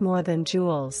worth more than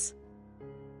jewels.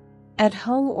 At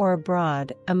home or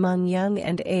abroad, among young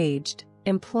and aged,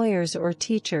 employers or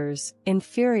teachers,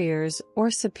 inferiors or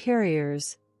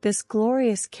superiors, this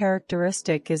glorious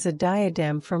characteristic is a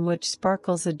diadem from which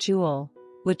sparkles a jewel,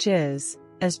 which is,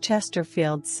 as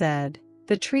Chesterfield said,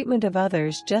 the treatment of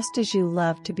others just as you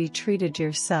love to be treated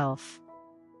yourself.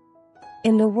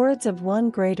 In the words of one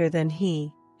greater than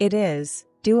he, it is,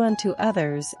 "Do unto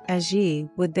others as ye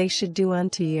would they should do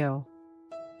unto you."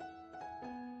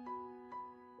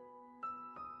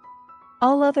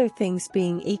 All other things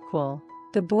being equal,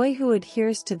 the boy who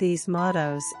adheres to these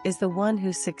mottos is the one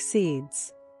who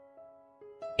succeeds.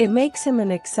 It makes him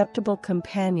an acceptable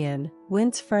companion,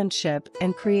 wins friendship,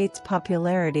 and creates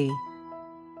popularity.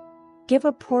 "Give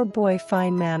a poor boy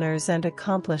fine manners and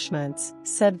accomplishments,"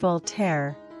 said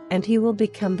Voltaire, "and he will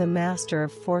become the master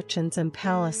of fortunes and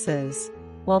palaces,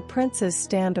 while princes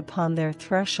stand upon their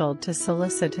threshold to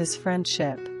solicit his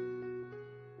friendship."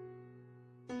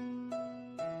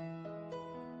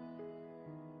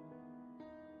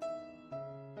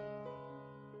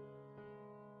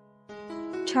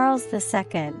 Charles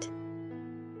II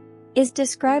is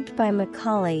described by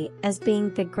Macaulay as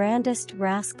being the grandest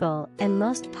rascal and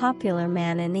most popular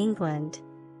man in England.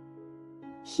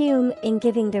 Hume, in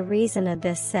giving the reason of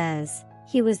this, says,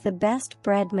 "He was the best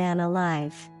bred man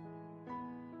alive."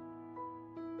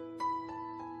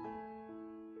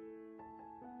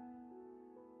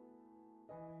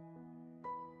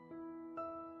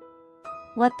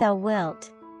 what thou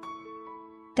wilt.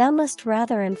 Thou must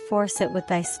rather enforce it with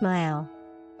thy smile,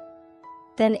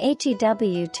 than hew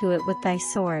to it with thy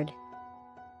sword.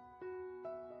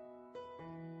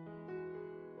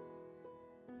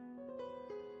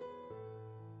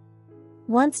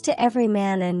 Once to every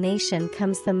man and nation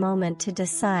comes the moment to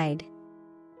decide.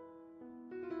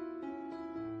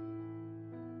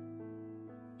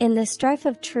 In the strife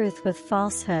of truth with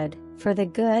falsehood, for the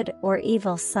good or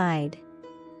evil side.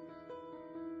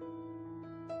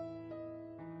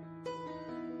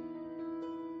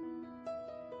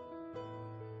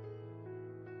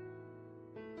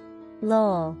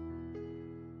 Lowell.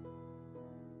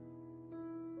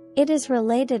 It is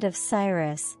related of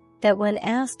Cyrus, that when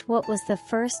asked what was the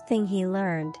first thing he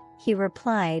learned, he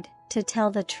replied, to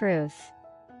tell the truth.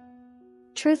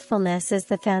 Truthfulness is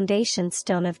the foundation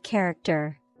stone of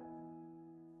character.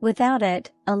 Without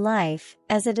it, a life,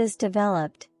 as it is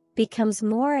developed, becomes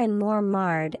more and more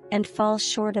marred and falls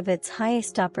short of its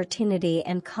highest opportunity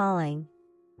and calling.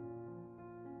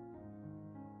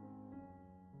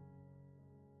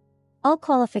 All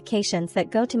qualifications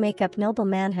that go to make up noble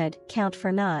manhood count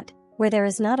for naught, where there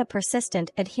is not a persistent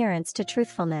adherence to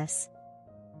truthfulness.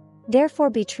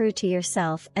 Therefore be true to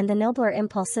yourself and the nobler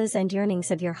impulses and yearnings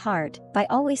of your heart by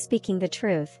always speaking the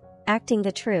truth, acting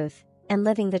the truth, and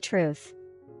living the truth.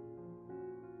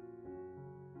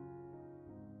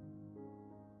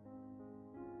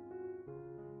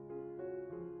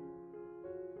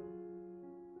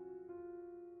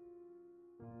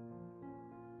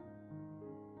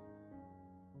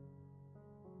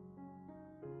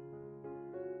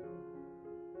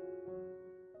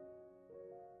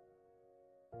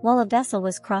 While a vessel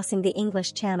was crossing the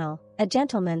English Channel, a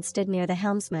gentleman stood near the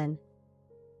helmsman.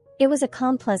 It was a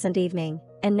calm, pleasant evening,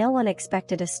 and no one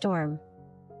expected a storm.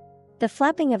 The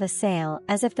flapping of a sail,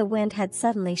 as if the wind had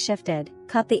suddenly shifted,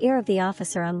 caught the ear of the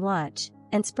officer on watch,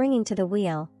 and springing to the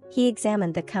wheel, he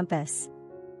examined the compass.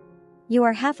 "You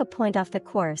are half a point off the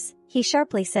course," he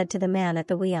sharply said to the man at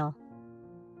the wheel.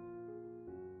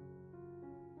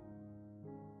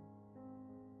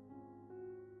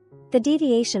 The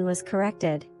deviation was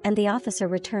corrected, and the officer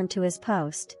returned to his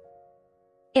post.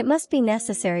 "It must be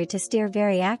necessary to steer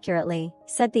very accurately,"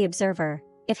 said the observer,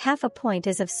 "if half a point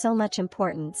is of so much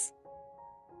importance."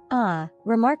 "Ah,"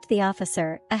 remarked the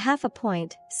officer, "a half a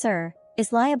point, sir,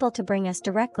 is liable to bring us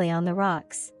directly on the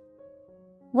rocks.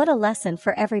 What a lesson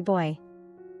for every boy!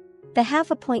 The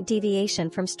half a point deviation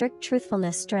from strict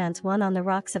truthfulness strands one on the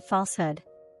rocks of falsehood."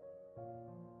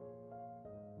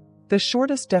 The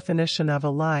shortest definition of a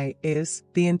lie is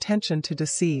the intention to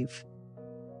deceive.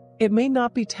 It may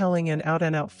not be telling an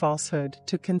out-and-out falsehood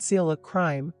to conceal a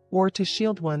crime or to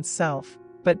shield oneself,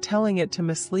 but telling it to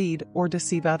mislead or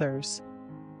deceive others.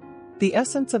 "The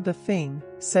essence of the thing,"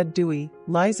 said Dewey,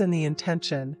 "lies in the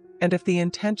intention, and if the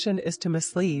intention is to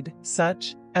mislead,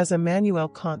 such, as Immanuel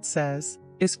Kant says,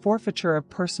 is forfeiture of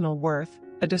personal worth,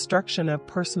 a destruction of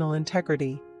personal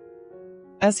integrity."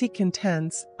 As he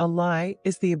contends, a lie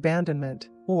is the abandonment,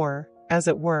 or, as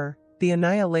it were, the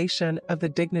annihilation of the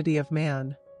dignity of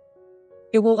man.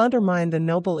 It will undermine the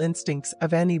noble instincts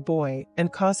of any boy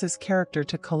and cause his character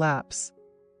to collapse.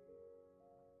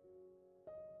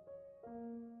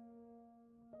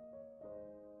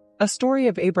 A story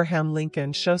of Abraham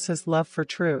Lincoln shows his love for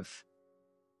truth.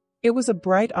 It was a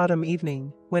bright autumn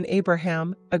evening, when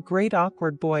Abraham, a great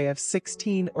awkward boy of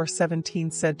 16 or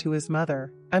 17, said to his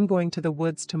mother, "I'm going to the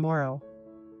woods tomorrow.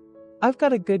 I've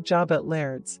got a good job at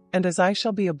Laird's, and as I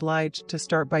shall be obliged to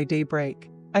start by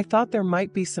daybreak, I thought there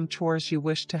might be some chores you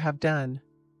wish to have done."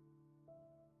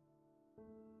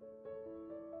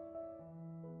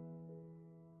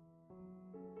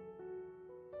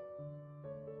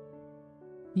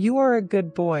 "You are a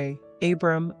good boy,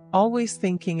 Abram, always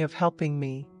thinking of helping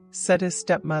me," said his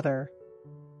stepmother.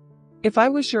 "If I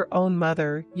was your own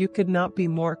mother, you could not be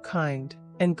more kind,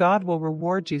 and God will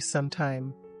reward you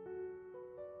sometime.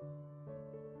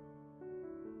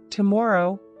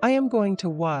 Tomorrow, I am going to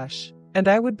wash, and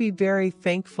I would be very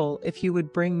thankful if you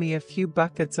would bring me a few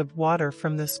buckets of water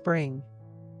from the spring."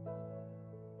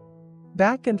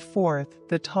 Back and forth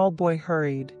the tall boy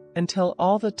hurried, until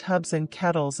all the tubs and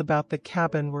kettles about the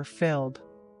cabin were filled.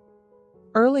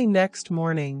 Early next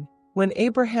morning, when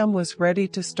Abraham was ready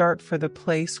to start for the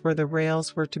place where the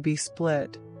rails were to be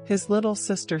split, his little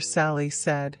sister Sally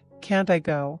said, "Can't I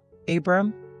go,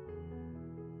 Abram?"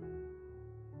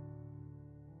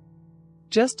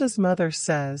 "Just as mother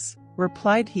says,"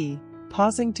 replied he,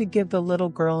 pausing to give the little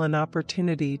girl an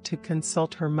opportunity to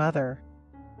consult her mother.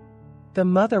 The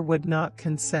mother would not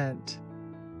consent.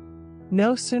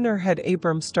 No sooner had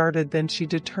Abram started than she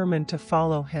determined to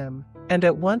follow him, and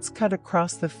at once cut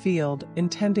across the field,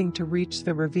 intending to reach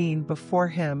the ravine before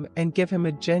him and give him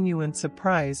a genuine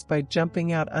surprise by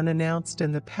jumping out unannounced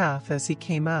in the path as he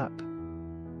came up.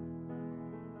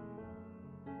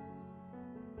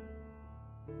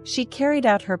 She carried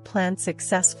out her plan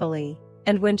successfully,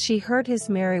 and when she heard his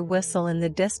merry whistle in the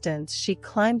distance, she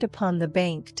climbed upon the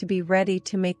bank to be ready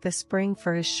to make the spring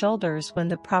for his shoulders when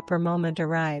the proper moment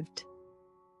arrived.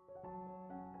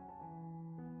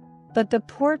 But the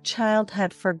poor child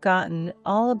had forgotten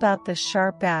all about the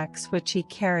sharp axe which he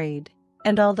carried,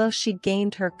 and although she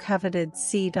gained her coveted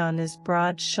seat on his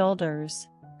broad shoulders,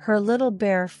 her little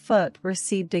bare foot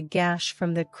received a gash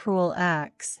from the cruel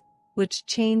axe, which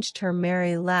changed her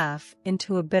merry laugh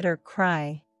into a bitter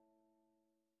cry.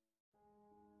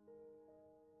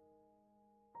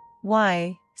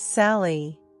 "Why,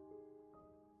 Sally!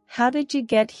 How did you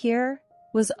get here?"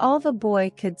 was all the boy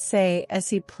could say as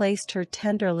he placed her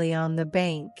tenderly on the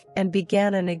bank and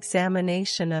began an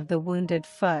examination of the wounded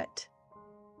foot.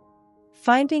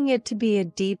 Finding it to be a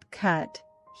deep cut,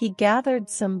 he gathered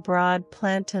some broad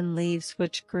plantain leaves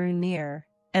which grew near,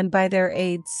 and by their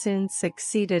aid soon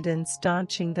succeeded in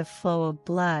staunching the flow of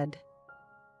blood.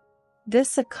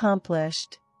 This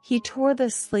accomplished, he tore the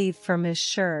sleeve from his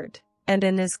shirt, and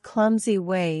in his clumsy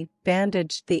way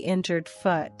bandaged the injured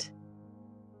foot.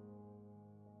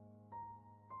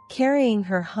 Carrying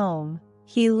her home,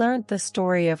 he learnt the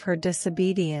story of her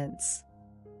disobedience.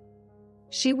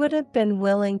 She would have been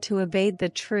willing to evade the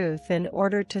truth in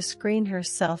order to screen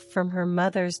herself from her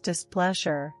mother's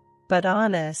displeasure, but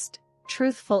honest,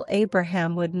 truthful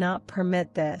Abraham would not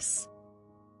permit this.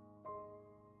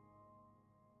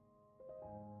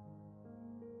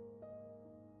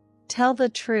 "Tell the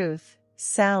truth,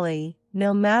 Sally,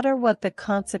 no matter what the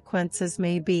consequences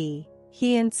may be,"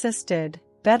 he insisted.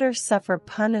 "Better suffer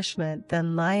punishment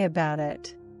than lie about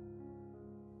it.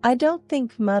 I don't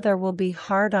think Mother will be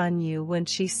hard on you when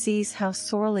she sees how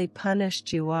sorely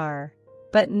punished you are,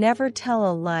 but never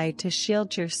tell a lie to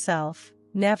shield yourself,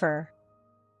 never."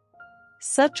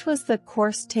 Such was the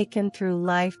course taken through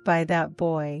life by that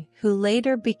boy, who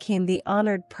later became the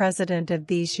honored President of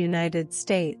these United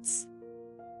States.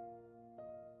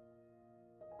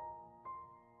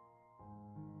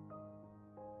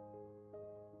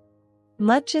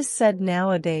 Much is said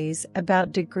nowadays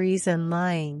about degrees in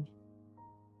lying.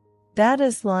 That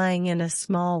is lying in a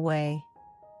small way.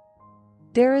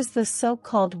 There is the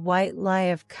so-called white lie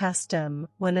of custom,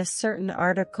 when a certain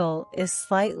article is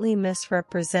slightly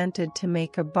misrepresented to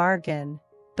make a bargain,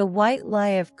 the white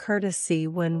lie of courtesy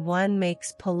when one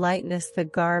makes politeness the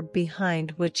garb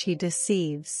behind which he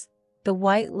deceives, the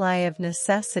white lie of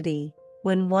necessity,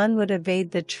 when one would evade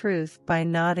the truth by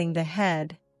nodding the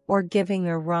head, or giving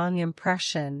a wrong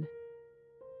impression.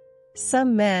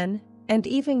 Some men, and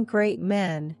even great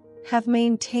men, have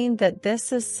maintained that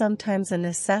this is sometimes a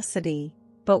necessity,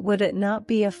 but would it not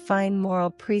be a fine moral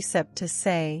precept to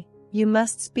say, you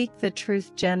must speak the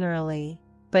truth generally,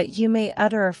 but you may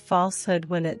utter a falsehood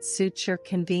when it suits your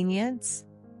convenience?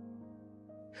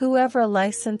 Whoever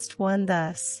licensed one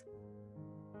thus?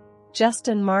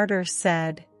 Justin Martyr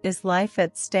said, "Is life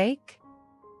at stake?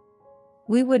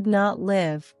 We would not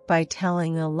live by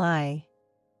telling a lie."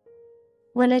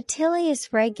 When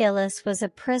Attilius Regulus was a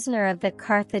prisoner of the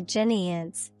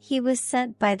Carthaginians, he was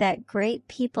sent by that great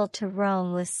people to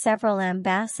Rome with several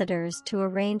ambassadors to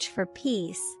arrange for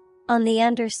peace, on the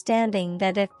understanding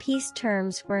that if peace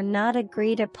terms were not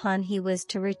agreed upon he was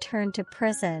to return to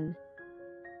prison.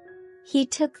 He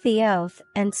took the oath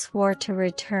and swore to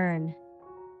return.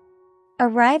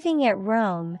 Arriving at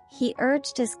Rome, he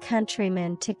urged his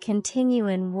countrymen to continue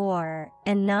in war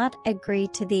and not agree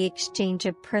to the exchange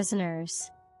of prisoners.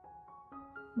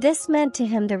 This meant to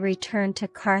him the return to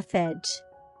Carthage.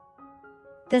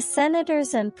 The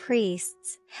senators and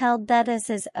priests held that as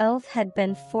his oath had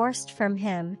been forced from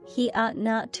him, he ought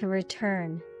not to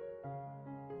return.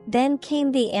 Then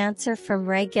came the answer from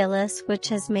Regulus which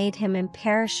has made him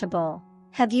imperishable: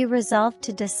 "Have you resolved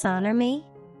to dishonor me?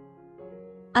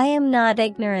 I am not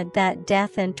ignorant that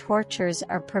death and tortures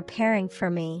are preparing for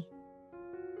me.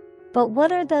 But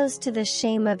what are those to the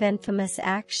shame of infamous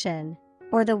action,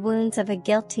 or the wounds of a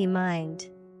guilty mind?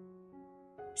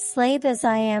 Slave as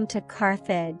I am to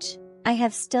Carthage, I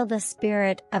have still the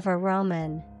spirit of a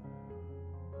Roman.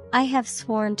 I have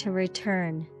sworn to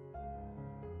return.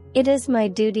 It is my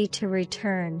duty to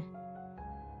return.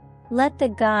 Let the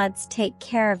gods take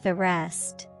care of the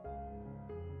rest."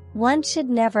 "One should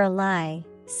never lie,"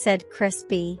 said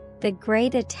Crispy, the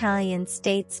great Italian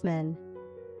statesman.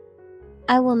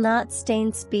 "I will not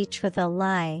stain speech with a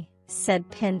lie," said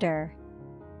Pindar.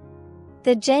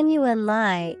 The genuine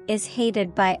lie is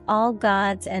hated by all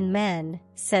gods and men,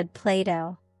 said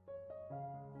Plato.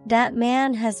 That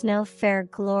man has no fair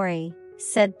glory,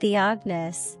 said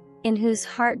Theognis, in whose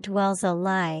heart dwells a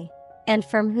lie, and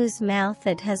from whose mouth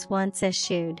it has once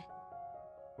issued.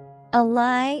 A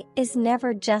lie is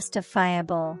never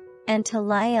justifiable, and to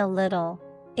lie a little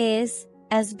is,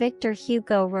 as Victor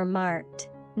Hugo remarked,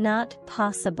 not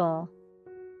possible.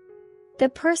 The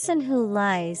person who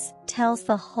lies tells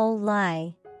the whole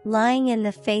lie, lying in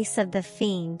the face of the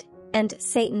fiend, and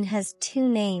Satan has two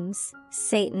names,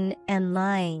 Satan and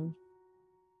lying.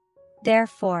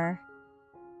 Therefore,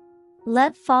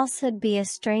 let falsehood be a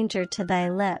stranger to thy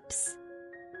lips.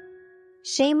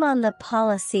 Shame on the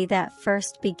policy that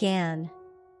first began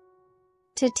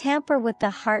to tamper with the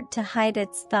heart to hide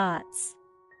its thoughts,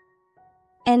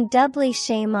 and doubly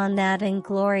shame on that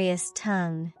inglorious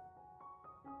tongue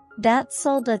that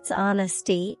sold its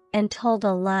honesty and told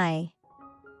a lie.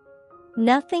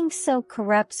 Nothing so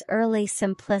corrupts early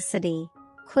simplicity,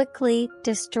 quickly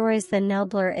destroys the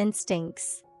nobler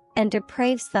instincts, and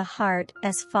depraves the heart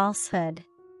as falsehood.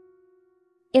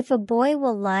 If a boy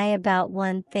will lie about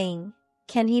one thing,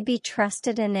 can he be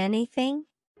trusted in anything?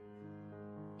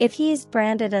 If he is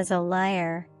branded as a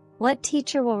liar, what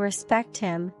teacher will respect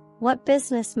him, what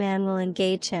businessman will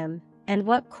engage him, and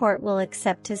what court will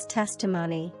accept his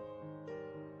testimony?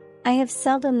 I have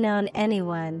seldom known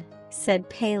anyone, said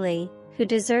Paley, who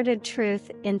deserted truth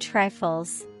in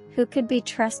trifles, who could be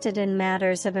trusted in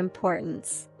matters of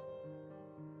importance.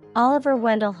 Oliver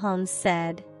Wendell Holmes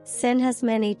said, "Sin has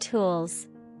many tools,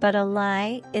 but a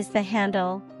lie is the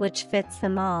handle which fits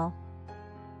them all."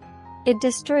 It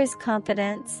destroys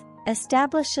confidence,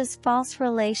 establishes false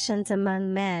relations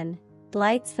among men,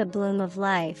 blights the bloom of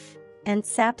life, and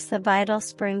saps the vital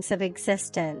springs of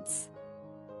existence.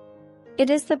 It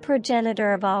is the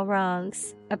progenitor of all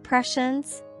wrongs,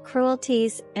 oppressions,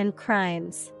 cruelties, and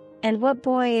crimes, and what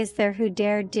boy is there who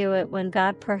dare do it when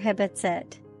God prohibits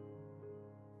it?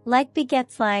 Like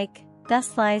begets like,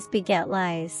 thus lies beget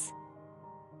lies.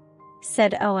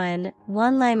 Said Owen,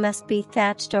 one lie must be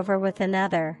thatched over with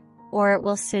another, or it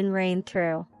will soon rain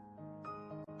through.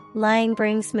 Lying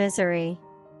brings misery.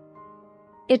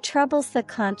 It troubles the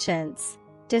conscience,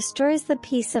 destroys the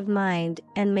peace of mind,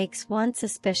 and makes one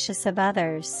suspicious of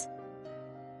others.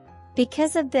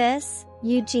 Because of this,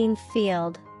 Eugene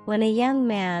Field, when a young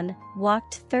man,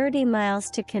 walked 30 miles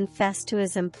to confess to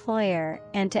his employer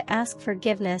and to ask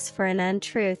forgiveness for an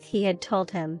untruth he had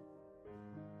told him.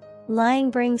 Lying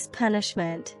brings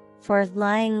punishment, for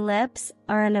lying lips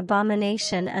are an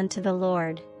abomination unto the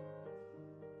Lord.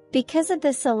 Because of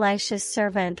this, Elisha's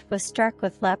servant was struck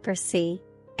with leprosy,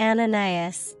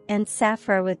 Ananias and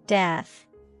Sapphira with death,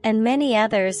 and many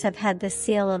others have had the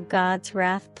seal of God's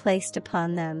wrath placed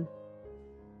upon them.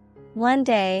 One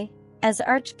day, as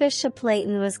Archbishop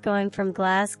Leighton was going from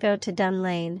Glasgow to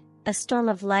Dunlane, a storm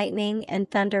of lightning and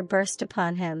thunder burst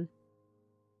upon him.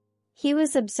 He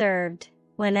was observed,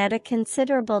 when at a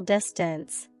considerable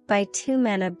distance, by two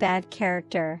men of bad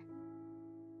character.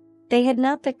 They had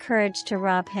not the courage to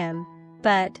rob him,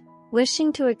 but,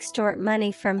 wishing to extort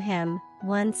money from him,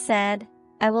 one said,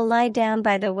 "I will lie down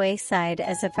by the wayside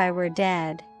as if I were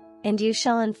dead, and you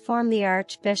shall inform the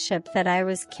Archbishop that I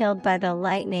was killed by the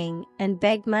lightning, and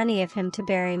beg money of him to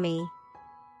bury me."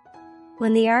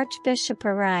 When the Archbishop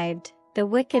arrived, the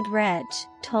wicked wretch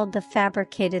told the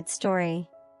fabricated story.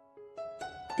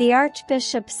 The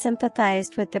Archbishop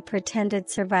sympathized with the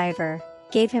pretended survivor,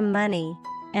 gave him money,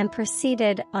 and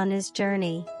proceeded on his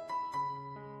journey.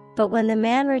 But when the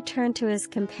man returned to his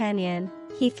companion,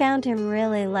 he found him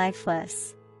really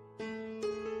lifeless.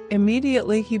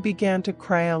 Immediately he began to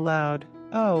cry aloud,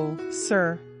 "Oh,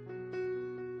 sir,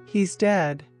 he's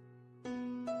dead.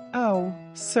 Oh,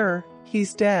 sir,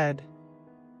 he's dead."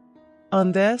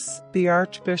 On this, the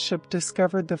Archbishop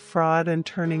discovered the fraud, and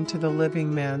turning to the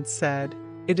living man said,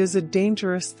 "It is a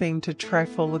dangerous thing to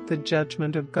trifle with the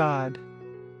judgment of God.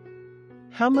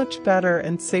 How much better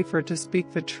and safer to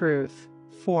speak the truth,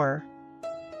 for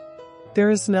there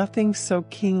is nothing so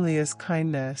kingly as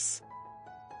kindness,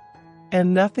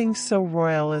 and nothing so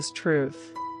royal as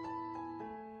truth.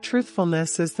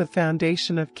 Truthfulness is the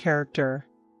foundation of character.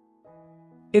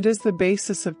 It is the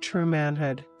basis of true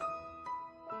manhood.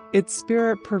 Its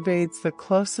spirit pervades the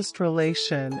closest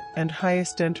relation and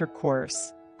highest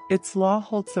intercourse. Its law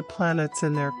holds the planets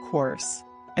in their course,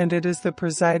 and it is the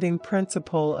presiding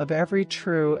principle of every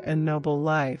true and noble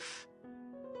life.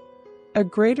 A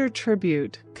greater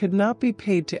tribute could not be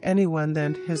paid to anyone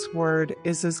than his word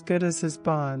is as good as his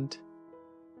bond.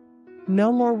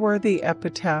 No more worthy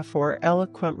epitaph or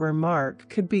eloquent remark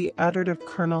could be uttered of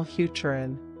Colonel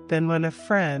Hucherin Then when a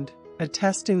friend,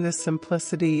 attesting the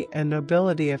simplicity and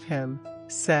nobility of him,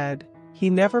 said, "He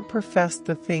never professed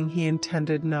the thing he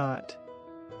intended not."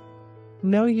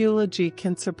 No eulogy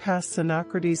can surpass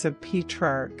Xenocrates of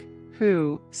Petrarch,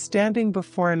 who, standing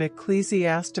before an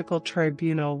ecclesiastical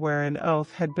tribunal where an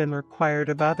oath had been required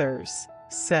of others,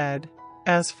 said,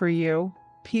 "As for you,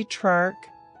 Petrarch,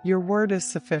 your word is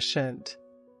sufficient."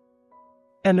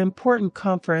 An important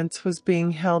conference was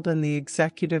being held in the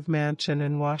executive mansion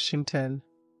in Washington.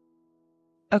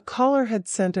 A caller had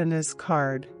sent in his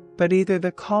card, but either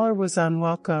the caller was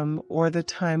unwelcome or the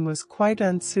time was quite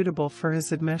unsuitable for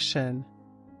his admission.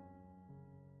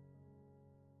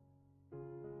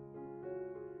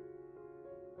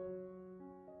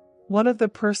 One of the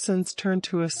persons turned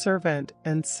to a servant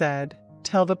and said,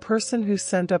 "Tell the person who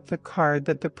sent up the card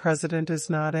that the president is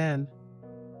not in."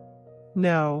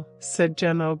 "No," said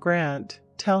General Grant,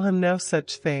 "tell him no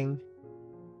such thing."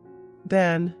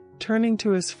 Then, turning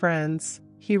to his friends,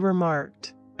 he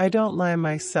remarked, "I don't lie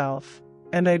myself,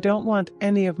 and I don't want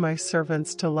any of my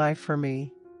servants to lie for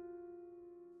me."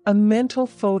 A mental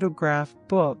photograph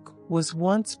book was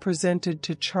once presented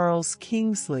to Charles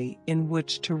Kingsley in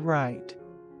which to write.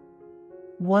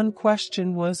 One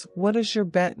question was, "What is your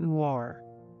bête noire?"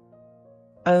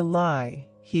 "A lie,"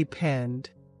 he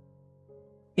penned.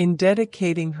 In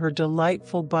dedicating her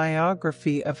delightful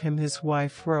biography of him, his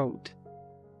wife wrote,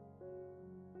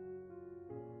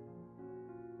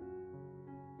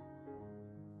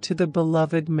 "To the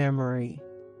beloved memory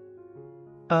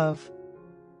of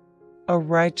a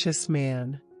righteous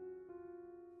man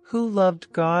who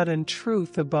loved God and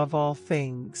truth above all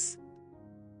things,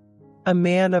 a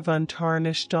man of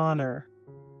untarnished honor,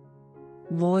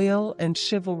 loyal and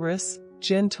chivalrous,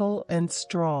 gentle and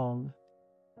strong,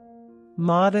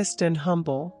 modest and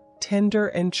humble, tender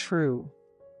and true,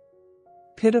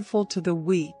 pitiful to the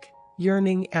weak,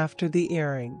 yearning after the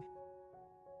erring,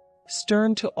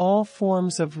 stern to all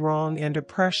forms of wrong and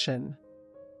oppression,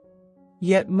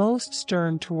 yet most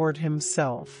stern toward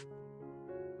himself,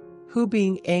 who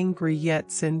being angry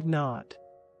yet sinned not.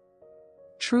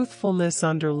 Truthfulness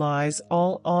underlies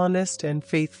all honest and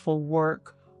faithful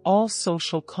work, all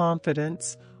social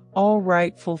confidence, all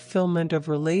right fulfillment of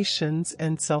relations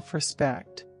and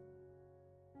self-respect.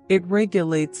 It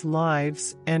regulates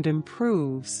lives and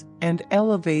improves and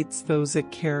elevates those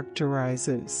it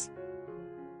characterizes.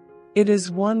 It is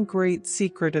one great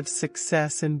secret of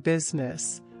success in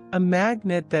business, a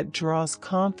magnet that draws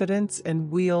confidence and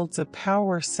wields a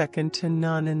power second to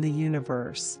none in the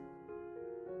universe.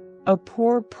 A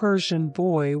poor Persian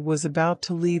boy was about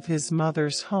to leave his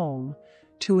mother's home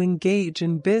to engage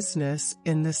in business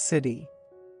in the city.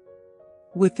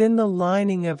 Within the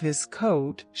lining of his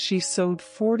coat she sewed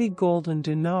 40 golden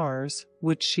dinars,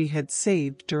 which she had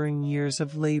saved during years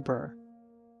of labor.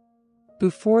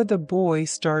 Before the boy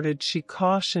started, she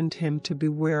cautioned him to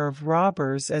beware of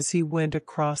robbers as he went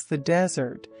across the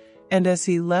desert, and as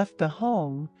he left the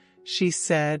home, she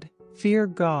said, "Fear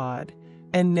God,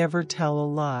 and never tell a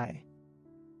lie."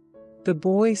 The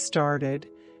boy started,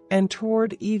 and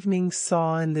toward evening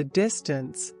saw in the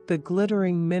distance the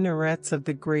glittering minarets of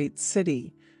the great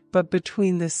city, but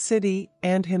between the city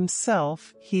and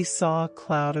himself he saw a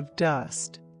cloud of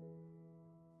dust.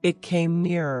 It came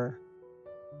nearer.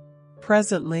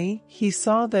 Presently he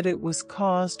saw that it was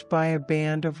caused by a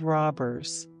band of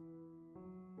robbers.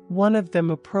 One of them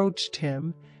approached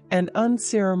him and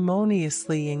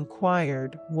unceremoniously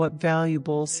inquired what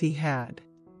valuables he had.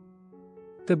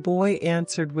 The boy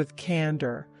answered with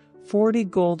candor, 40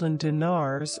 golden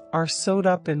dinars are sewed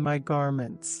up in my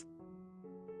garments."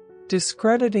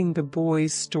 Discrediting the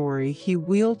boy's story, he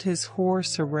wheeled his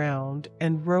horse around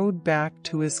and rode back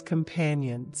to his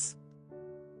companions.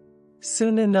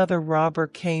 Soon another robber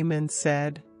came and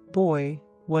said, "Boy,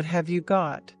 what have you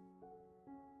got?"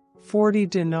 40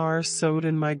 dinars sewed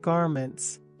in my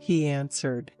garments, he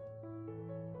answered.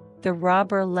 The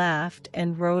robber laughed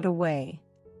and rode away.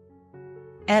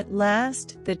 At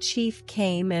last the chief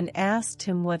came and asked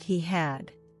him what he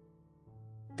had.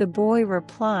 The boy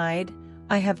replied,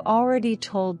 "I have already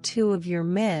told 2 of your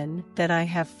men that I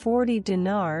have 40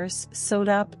 dinars sewed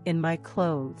up in my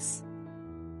clothes."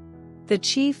 The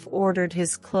chief ordered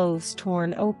his clothes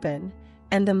torn open,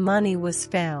 and the money was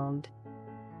found.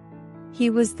 He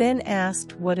was then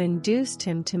asked what induced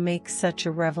him to make such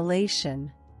a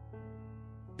revelation.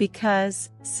 "Because,"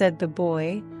 said the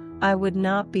boy, "I would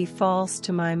not be false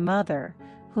to my mother,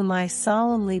 whom I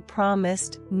solemnly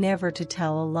promised never to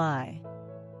tell a lie."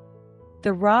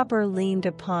 The robber leaned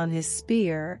upon his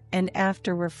spear and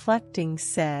after reflecting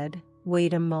said,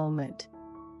 "Wait a moment."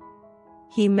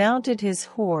 He mounted his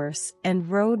horse and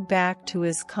rode back to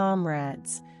his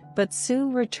comrades, but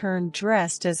soon returned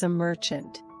dressed as a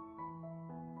merchant.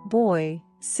 "Boy,"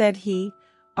 said he,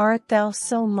 "art thou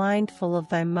so mindful of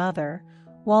thy mother,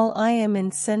 while I am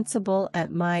insensible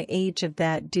at my age of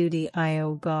that duty I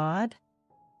owe God?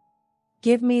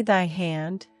 Give me thy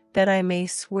hand, that I may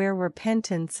swear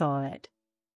repentance on it."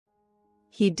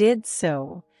 He did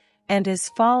so, and his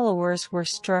followers were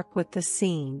struck with the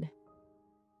scene.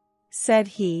 Said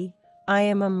he, "I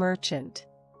am a merchant.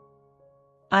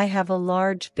 I have a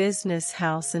large business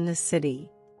house in the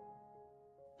city.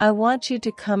 I want you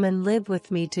to come and live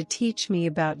with me to teach me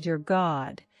about your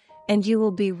God, and you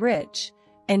will be rich,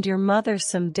 and your mother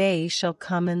some day shall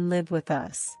come and live with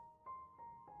us."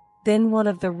 Then one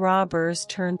of the robbers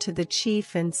turned to the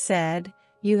chief and said,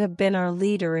 "You have been our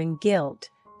leader in guilt,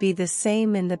 be the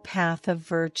same in the path of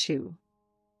virtue."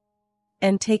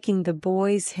 And taking the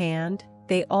boy's hand,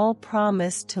 they all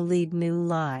promised to lead new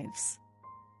lives.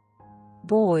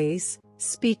 Boys,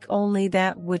 speak only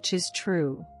that which is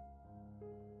true.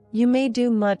 You may do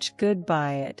much good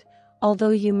by it,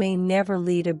 although you may never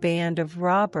lead a band of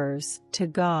robbers to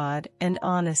God and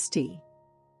honesty.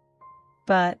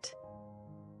 But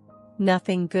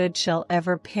nothing good shall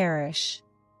ever perish.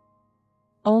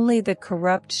 Only the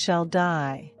corrupt shall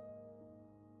die.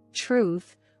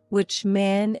 Truth, which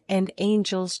men and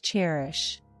angels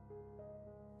cherish,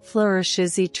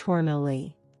 flourishes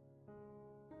eternally.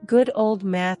 Good old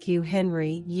Matthew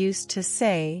Henry used to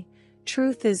say,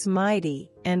 "Truth is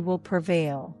mighty and will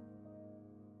prevail."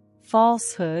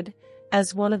 Falsehood,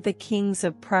 as one of the kings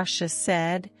of Prussia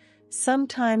said,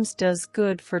 sometimes does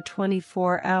good for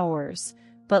 24 hours,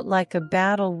 but like a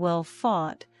battle well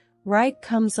fought, right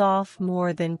comes off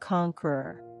more than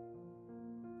conqueror.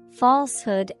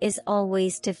 Falsehood is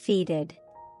always defeated.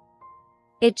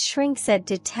 It shrinks at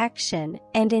detection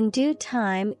and in due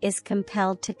time is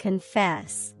compelled to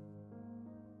confess.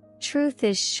 Truth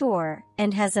is sure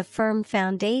and has a firm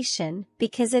foundation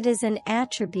because it is an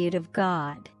attribute of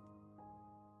God.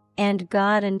 And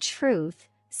God and truth,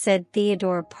 said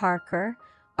Theodore Parker,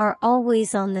 are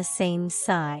always on the same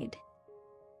side.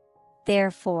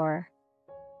 Therefore,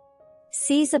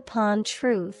 seize upon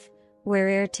truth,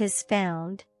 where'er 'tis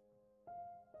found.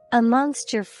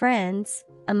 Amongst your friends,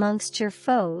 amongst your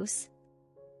foes,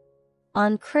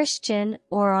 on Christian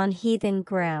or on heathen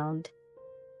ground.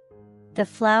 The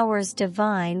flower's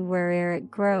divine where'er it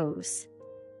grows.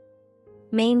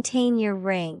 Maintain your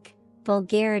rank,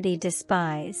 vulgarity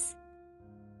despise.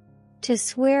 To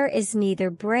swear is neither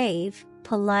brave,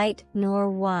 polite, nor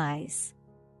wise.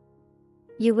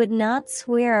 You would not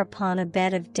swear upon a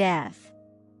bed of death.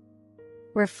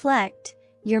 Reflect,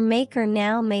 your Maker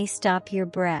now may stop your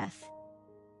breath.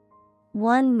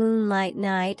 One moonlight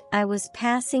night I was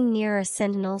passing near a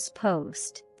sentinel's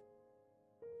post.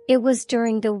 It was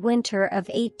during the winter of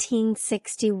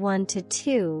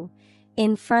 1861-2,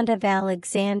 in front of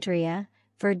Alexandria,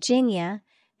 Virginia,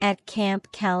 at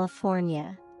Camp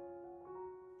California.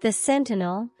 The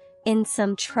sentinel, in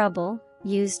some trouble,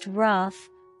 used rough,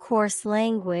 coarse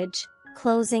language,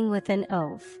 closing with an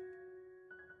oath.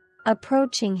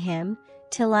 Approaching him,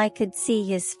 till I could see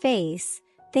his face,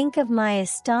 think of my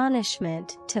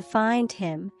astonishment to find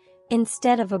him,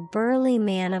 instead of a burly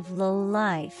man of low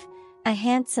life, a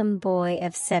handsome boy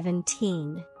of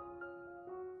 17.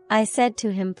 I said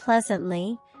to him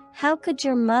pleasantly, "How could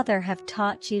your mother have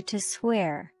taught you to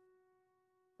swear?"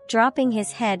 Dropping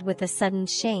his head with a sudden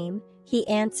shame, he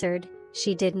answered,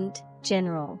 "She didn't,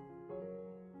 General.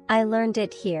 I learned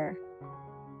it here."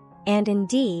 And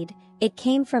indeed, it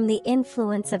came from the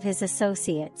influence of his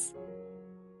associates.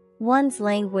 One's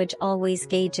language always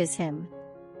gauges him.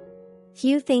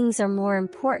 Few things are more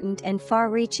important and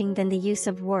far-reaching than the use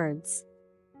of words.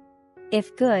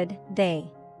 If good, they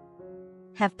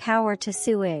have power to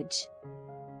assuage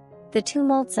the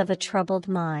tumults of a troubled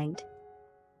mind,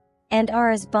 and are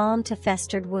as balm to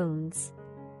festered wounds.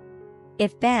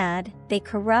 If bad, they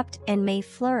corrupt and may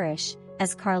flourish,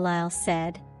 as Carlyle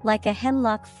said, like a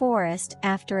hemlock forest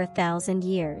after 1,000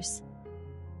 years.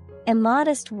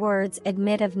 Immodest words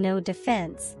admit of no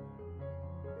defense,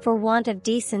 for want of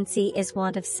decency is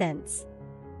want of sense.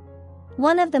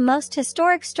 One of the most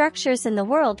historic structures in the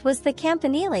world was the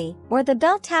Campanile, or the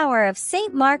bell tower of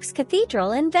St. Mark's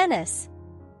Cathedral in Venice.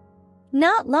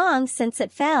 Not long since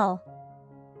it fell.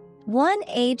 One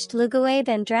aged Luguave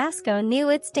Andrasco knew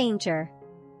its danger.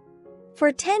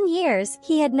 For 10 years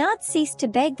he had not ceased to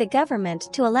beg the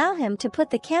government to allow him to put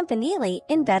the Campanile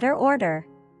in better order.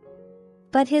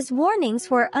 But his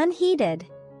warnings were unheeded.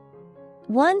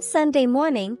 One Sunday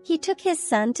morning he took his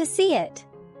son to see it.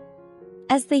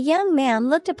 As the young man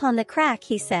looked upon the crack,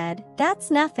 he said, "That's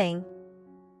nothing.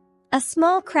 A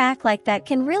small crack like that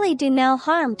can really do no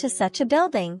harm to such a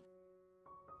building."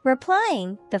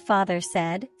 Replying, the father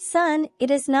said, "Son,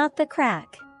 it is not the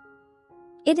crack.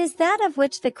 It is that of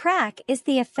which the crack is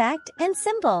the effect and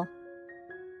symbol.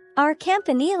 Our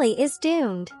campanile is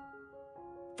doomed."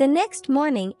 The next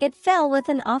morning it fell with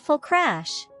an awful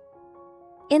crash.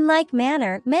 In like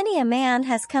manner, many a man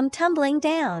has come tumbling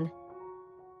down.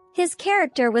 His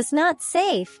character was not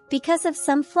safe because of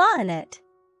some flaw in it.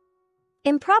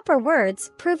 Improper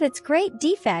words prove its great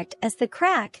defect as the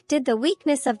crack did the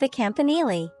weakness of the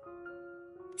campanile.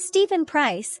 Stephen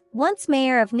Price, once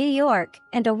mayor of New York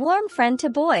and a warm friend to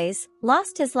boys,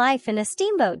 lost his life in a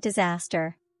steamboat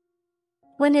disaster.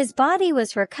 When his body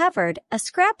was recovered, a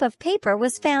scrap of paper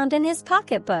was found in his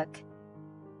pocketbook.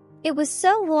 It was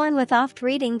so worn with oft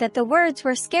reading that the words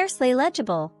were scarcely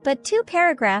legible, but 2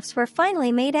 paragraphs were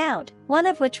finally made out, one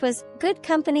of which was, "Good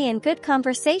company and good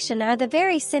conversation are the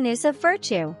very sinews of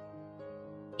virtue."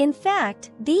 In fact,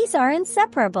 these are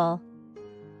inseparable.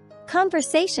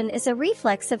 Conversation is a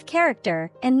reflex of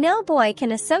character, and no boy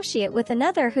can associate with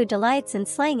another who delights in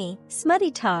slangy,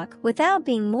 smutty talk without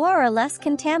being more or less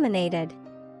contaminated.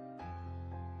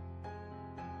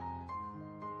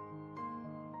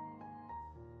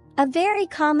 A very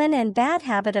common and bad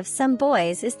habit of some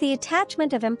boys is the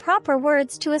attachment of improper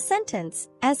words to a sentence,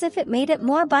 as if it made it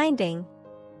more binding.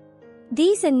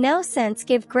 These in no sense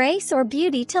give grace or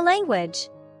beauty to language.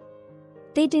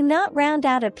 They do not round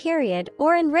out a period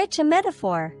or enrich a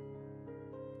metaphor.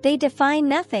 They define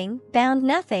nothing, bound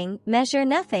nothing, measure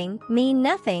nothing, mean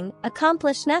nothing,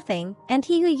 accomplish nothing, and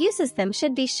he who uses them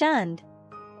should be shunned.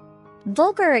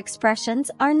 Vulgar expressions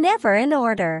are never in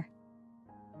order.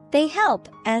 They help,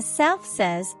 as South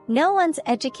says, no one's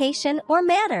education or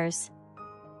manners.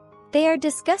 They are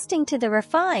disgusting to the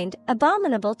refined,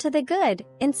 abominable to the good,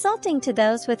 insulting to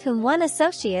those with whom one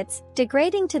associates,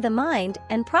 degrading to the mind,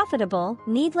 unprofitable,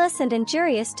 needless and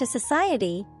injurious to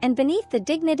society, and beneath the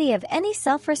dignity of any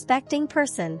self-respecting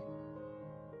person.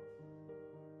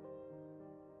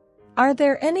 "Are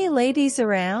there any ladies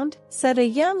around?" said a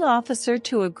young officer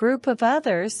to a group of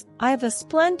others. "I've a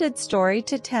splendid story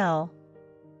to tell."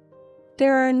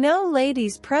 "There are no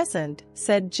ladies present,"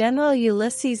 said General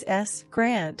Ulysses S.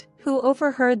 Grant, who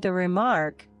overheard the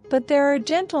remark, "but there are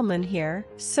gentlemen here,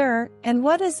 sir, and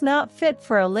what is not fit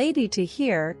for a lady to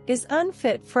hear is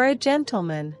unfit for a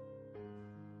gentleman."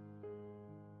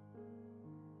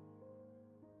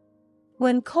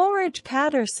 When Coleridge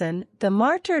Patterson, the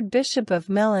martyred Bishop of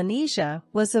Melanesia,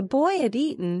 was a boy at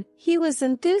Eton, he was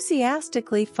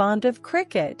enthusiastically fond of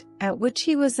cricket, at which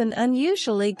he was an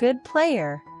unusually good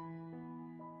player.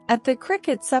 At the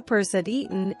cricket suppers at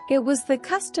Eton, it was the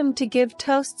custom to give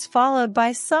toasts followed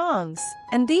by songs,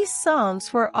 and these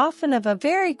songs were often of a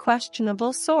very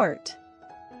questionable sort.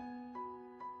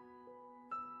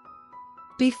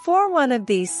 Before one of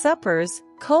these suppers,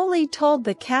 Coley told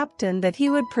the captain that he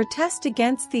would protest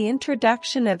against the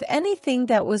introduction of anything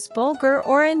that was vulgar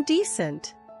or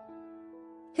indecent.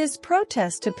 His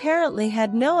protest apparently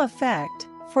had no effect,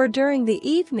 for during the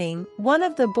evening, one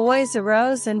of the boys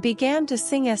arose and began to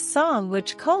sing a song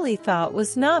which Coley thought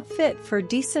was not fit for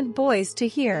decent boys to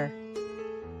hear.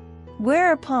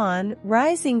 Whereupon,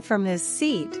 rising from his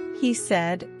seat, he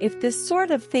said, "If this sort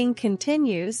of thing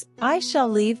continues, I shall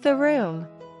leave the room."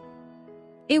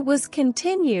 It was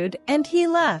continued, and he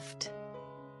left.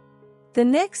 The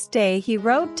next day he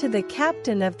wrote to the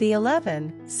captain of the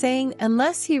 11, saying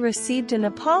unless he received an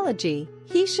apology,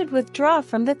 he should withdraw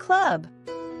from the club.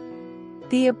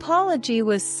 The apology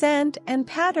was sent and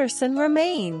Patterson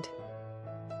remained.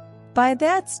 By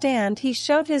that stand he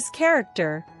showed his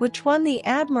character, which won the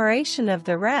admiration of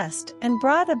the rest and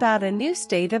brought about a new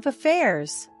state of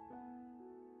affairs.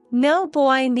 No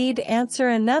boy need answer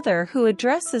another who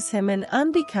addresses him in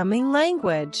unbecoming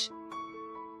language.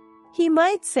 He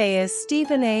might say as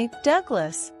Stephen A.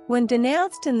 Douglas, when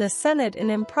denounced in the Senate in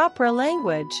improper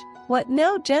language, "What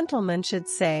no gentleman should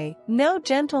say, no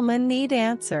gentleman need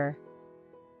answer."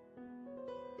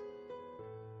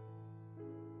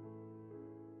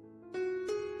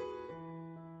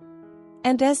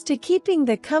 And as to keeping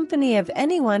the company of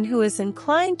anyone who is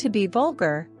inclined to be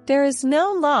vulgar, there is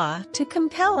no law to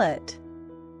compel it.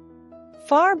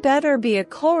 Far better be a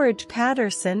Coleridge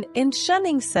Patterson in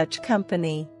shunning such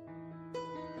company.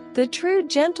 The true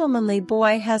gentlemanly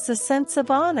boy has a sense of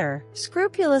honor,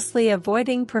 scrupulously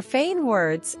avoiding profane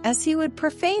words as he would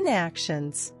profane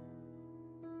actions.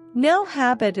 No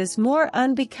habit is more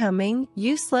unbecoming,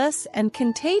 useless, and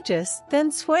contagious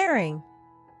than swearing.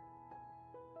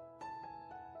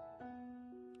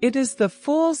 It is the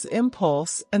fool's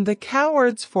impulse and the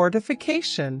coward's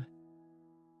fortification.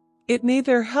 It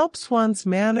neither helps one's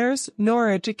manners nor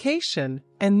education,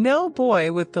 and no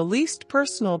boy with the least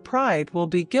personal pride will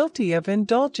be guilty of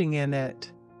indulging in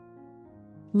it.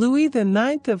 Louis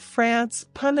IX of France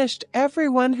punished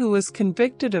everyone who was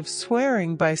convicted of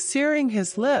swearing by searing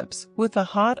his lips with a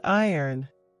hot iron.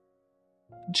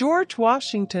 George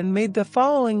Washington made the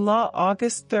following law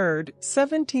August 3,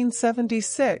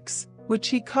 1776, which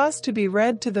he caused to be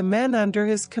read to the men under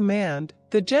his command.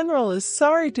 The general is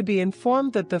sorry to be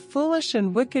informed that the foolish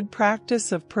and wicked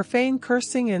practice of profane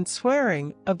cursing and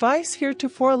swearing, a vice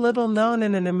heretofore little known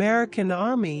in an American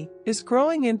army, is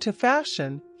growing into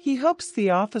fashion. He hopes the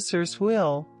officers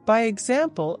will, by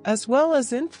example as well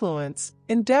as influence,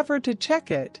 endeavor to check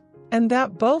it, and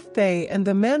that both they and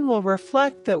the men will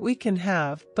reflect that we can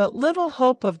have but little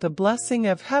hope of the blessing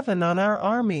of heaven on our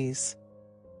armies,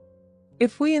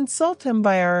 if we insult him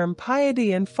by our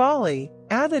impiety and folly.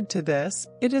 Added to this,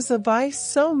 it is a vice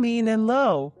so mean and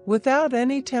low, without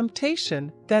any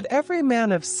temptation, that every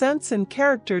man of sense and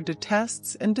character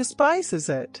detests and despises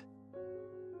it.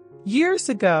 Years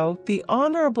ago, the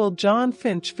Honorable John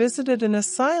Finch visited an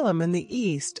asylum in the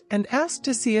East and asked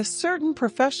to see a certain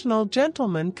professional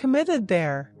gentleman committed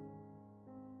there.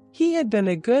 He had been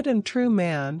a good and true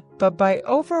man, but by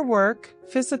overwork,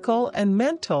 physical and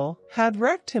mental, had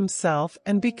wrecked himself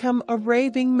and become a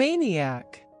raving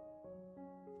maniac.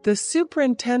 The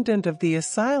superintendent of the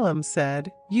asylum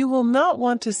said, "You will not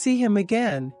want to see him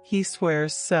again, he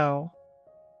swears so."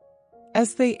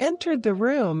 As they entered the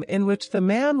room in which the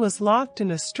man was locked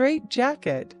in a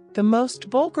straitjacket, the most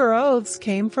vulgar oaths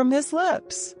came from his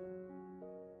lips.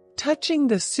 Touching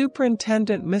the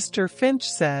superintendent, Mr. Finch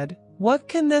said, "What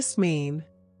can this mean?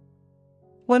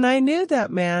 When I knew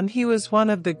that man, he was one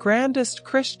of the grandest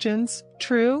Christians,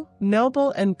 true,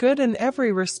 noble and good in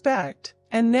every respect,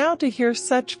 and now to hear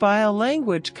such vile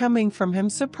language coming from him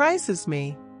surprises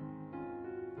me."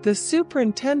 The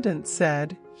superintendent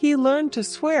said, "He learned to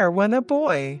swear when a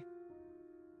boy."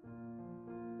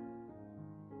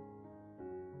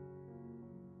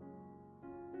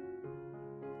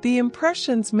 The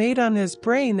impressions made on his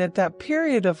brain at that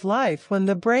period of life when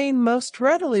the brain most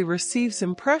readily receives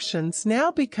impressions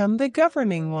now become the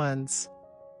governing ones.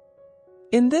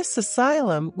 In this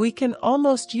asylum we can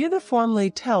almost uniformly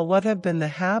tell what have been the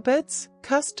habits,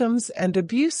 customs and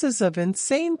abuses of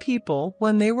insane people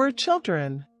when they were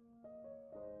children.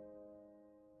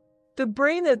 The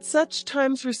brain at such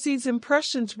times receives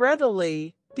impressions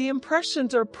readily. The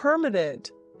impressions are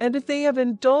permanent, and if they have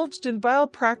indulged in vile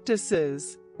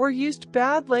practices, or used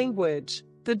bad language,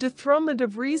 the dethronement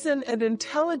of reason and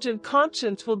intelligent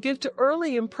conscience will give to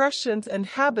early impressions and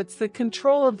habits the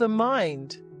control of the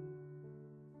mind.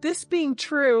 This being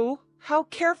true, how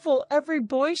careful every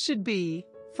boy should be,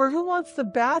 for who wants the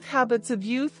bad habits of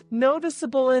youth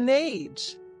noticeable in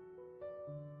age?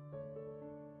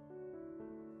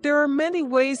 There are many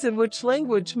ways in which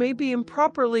language may be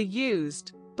improperly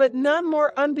used, but none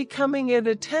more unbecoming and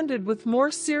attended with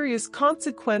more serious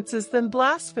consequences than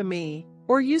blasphemy,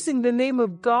 or using the name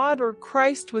of God or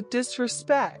Christ with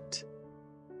disrespect.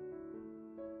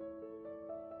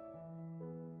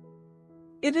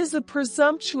 It is a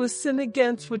presumptuous sin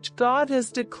against which God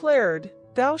has declared,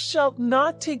 "Thou shalt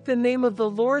not take the name of the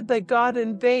Lord thy God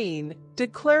in vain,"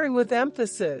 declaring with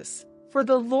emphasis, "For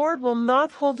the Lord will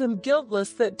not hold him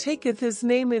guiltless that taketh his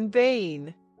name in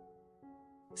vain."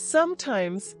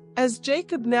 Sometimes, as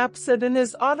Jacob Knapp said in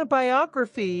his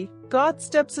autobiography, God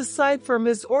steps aside from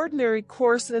his ordinary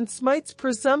course and smites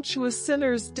presumptuous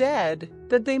sinners dead,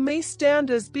 that they may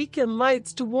stand as beacon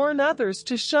lights to warn others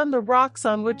to shun the rocks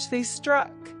on which they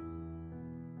struck.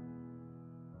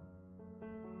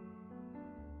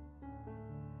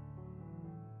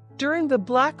 During the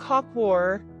Black Hawk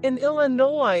War, in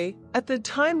Illinois, at the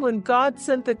time when God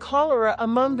sent the cholera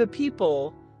among the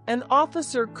people, an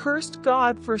officer cursed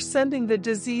God for sending the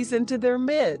disease into their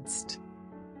midst.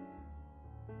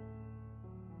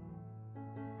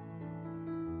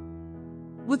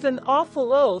 With an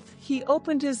awful oath, he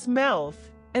opened his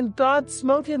mouth, and God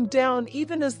smote him down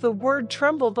even as the word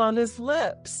trembled on his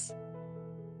lips.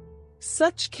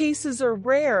 Such cases are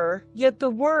rare, yet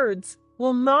the words,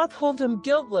 "will not hold him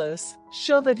guiltless,"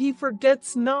 show that he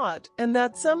forgets not, and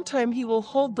that sometime he will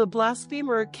hold the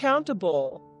blasphemer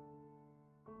accountable.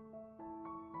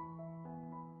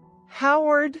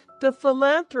 Howard, the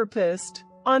philanthropist,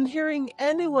 on hearing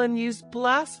anyone use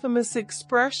blasphemous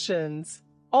expressions,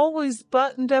 always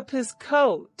buttoned up his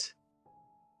coat.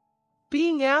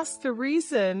 Being asked the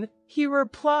reason, he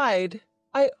replied,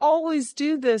 "I always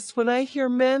do this when I hear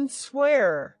men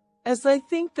swear. as I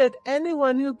think that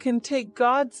anyone who can take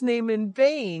God's name in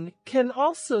vain can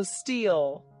also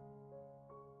steal.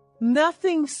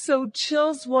 Nothing so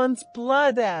chills one's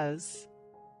blood as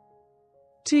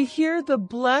to hear the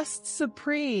blessed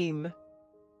Supreme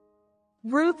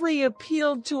rudely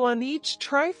appealed to on each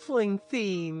trifling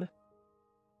theme.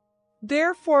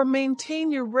 Therefore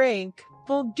maintain your rank,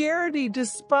 vulgarity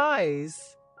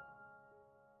despise.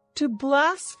 To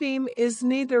blaspheme is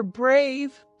neither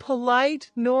brave,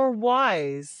 polite, nor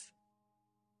wise.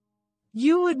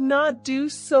 You would not do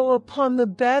so upon the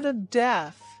bed of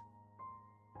death.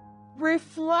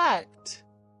 Reflect.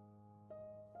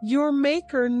 Your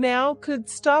Maker now could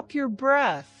stop your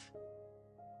breath.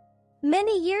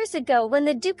 Many years ago, when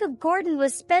the Duke of Gordon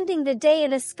was spending the day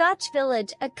in a Scotch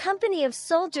village, a company of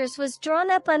soldiers was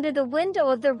drawn up under the window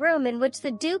of the room in which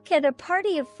the Duke and a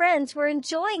party of friends were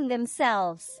enjoying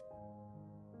themselves.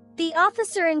 The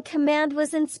officer in command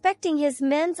was inspecting his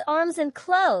men's arms and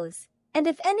clothes, and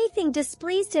if anything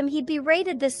displeased him, he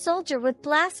berated the soldier with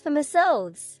blasphemous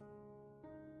oaths.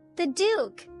 The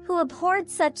Duke, who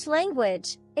abhorred such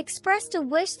language, expressed a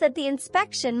wish that the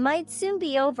inspection might soon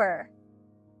be over.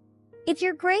 "If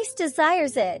your grace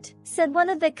desires it," said one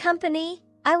of the company,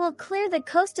 "I will clear the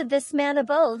coast of this man of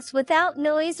oaths without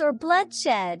noise or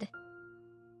bloodshed."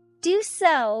 "Do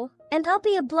so, and I'll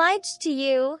be obliged to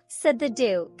you," said the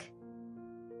Duke.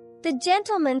 The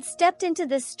gentleman stepped into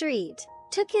the street,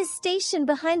 took his station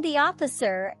behind the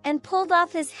officer, and pulled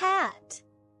off his hat.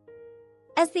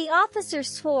 As the officer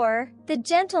swore, the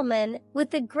gentleman,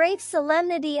 with the grave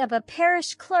solemnity of a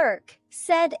parish clerk,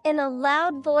 said in a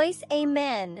loud voice,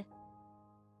 "Amen."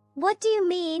 "What do you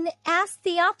mean?" asked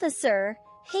the officer,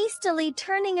 hastily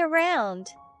turning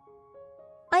around.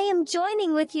 "I am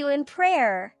joining with you in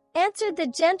prayer," answered the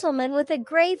gentleman with a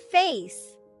grave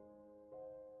face.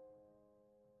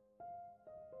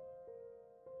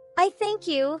 "I thank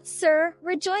you, sir,"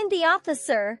 rejoined the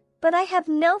officer, "but I have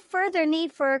no further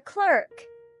need for a clerk."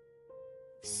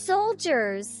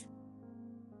 "Soldiers!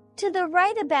 To the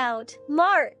right about,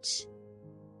 march!"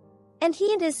 And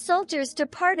he and his soldiers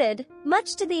departed,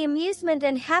 much to the amusement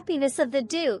and happiness of the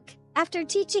Duke, after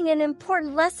teaching an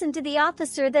important lesson to the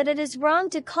officer that it is wrong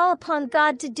to call upon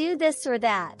God to do this or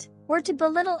that, or to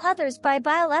belittle others by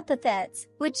vile epithets,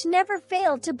 which never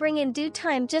failed to bring in due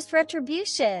time just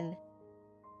retribution.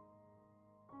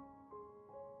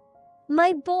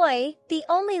 My boy, the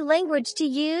only language to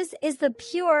use is the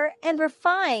pure and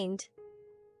refined.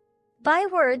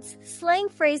 Bywords, slang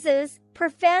phrases,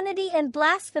 profanity and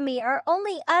blasphemy are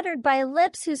only uttered by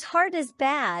lips whose heart is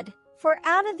bad, for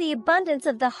out of the abundance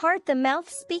of the heart the mouth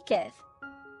speaketh.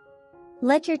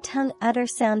 Let your tongue utter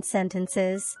sound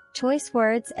sentences, choice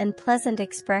words and pleasant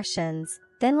expressions,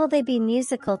 then will they be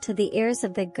musical to the ears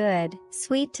of the good,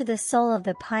 sweet to the soul of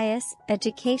the pious,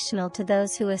 educational to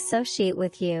those who associate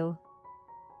with you,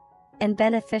 and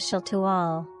beneficial to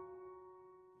all.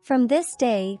 From this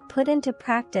day put into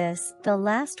practice the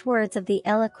last words of the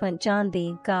eloquent John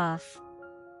B. Goff.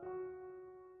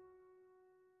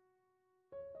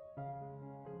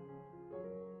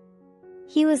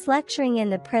 He was lecturing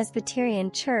in the Presbyterian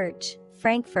Church,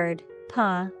 Frankfurt,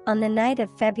 Pa, on the night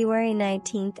of February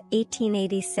 19,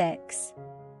 1886.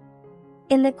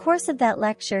 In the course of that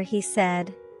lecture he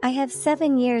said, "I have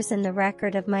 7 years in the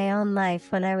record of my own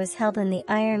life when I was held in the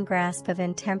iron grasp of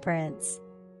intemperance.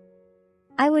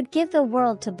 I would give the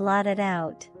world to blot it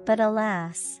out, but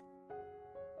alas,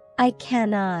 I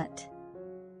cannot."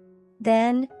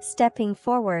 Then, stepping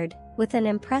forward, with an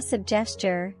impressive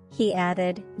gesture, he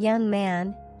added, "Young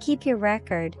man, keep your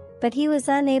record," but he was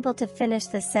unable to finish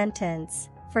the sentence,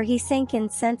 for he sank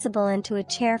insensible into a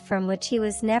chair from which he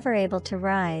was never able to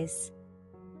rise.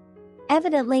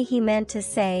 Evidently he meant to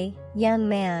say, "Young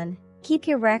man, keep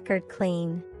your record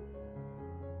clean."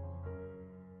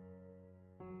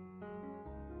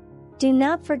 Do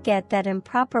not forget that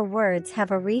improper words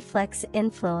have a reflex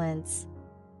influence.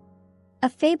 A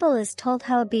fable is told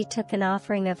how a bee took an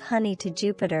offering of honey to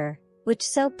Jupiter, which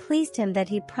so pleased him that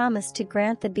he promised to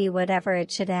grant the bee whatever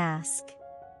it should ask.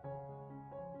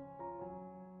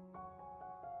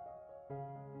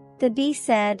 The bee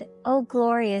said, "O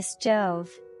glorious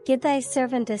Jove, give thy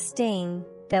servant a sting,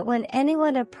 that when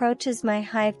anyone approaches my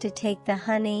hive to take the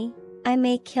honey, I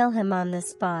may kill him on the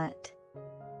spot."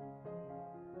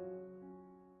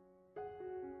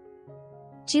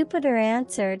 Jupiter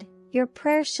answered, "Your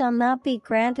prayer shall not be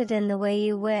granted in the way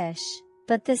you wish,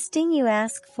 but the sting you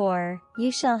ask for,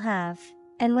 you shall have,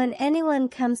 and when anyone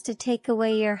comes to take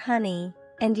away your honey,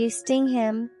 and you sting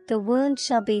him, the wound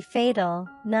shall be fatal,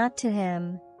 not to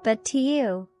him, but to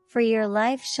you, for your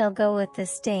life shall go with the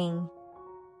sting."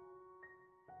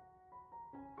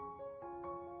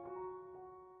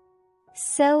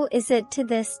 So is it to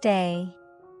this day.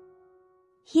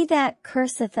 He that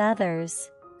curseth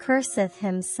others, curseth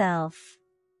himself.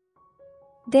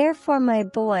 Therefore, my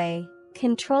boy,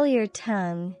 control your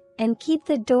tongue, and keep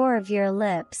the door of your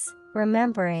lips,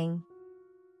 remembering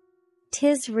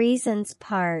 'tis reason's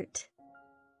part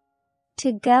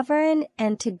to govern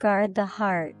and to guard the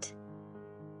heart,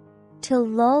 to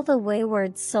lull the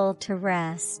wayward soul to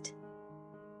rest.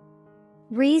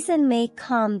 Reason may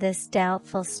calm this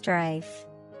doubtful strife,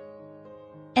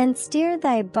 and steer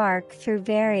thy bark through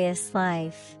various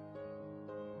life.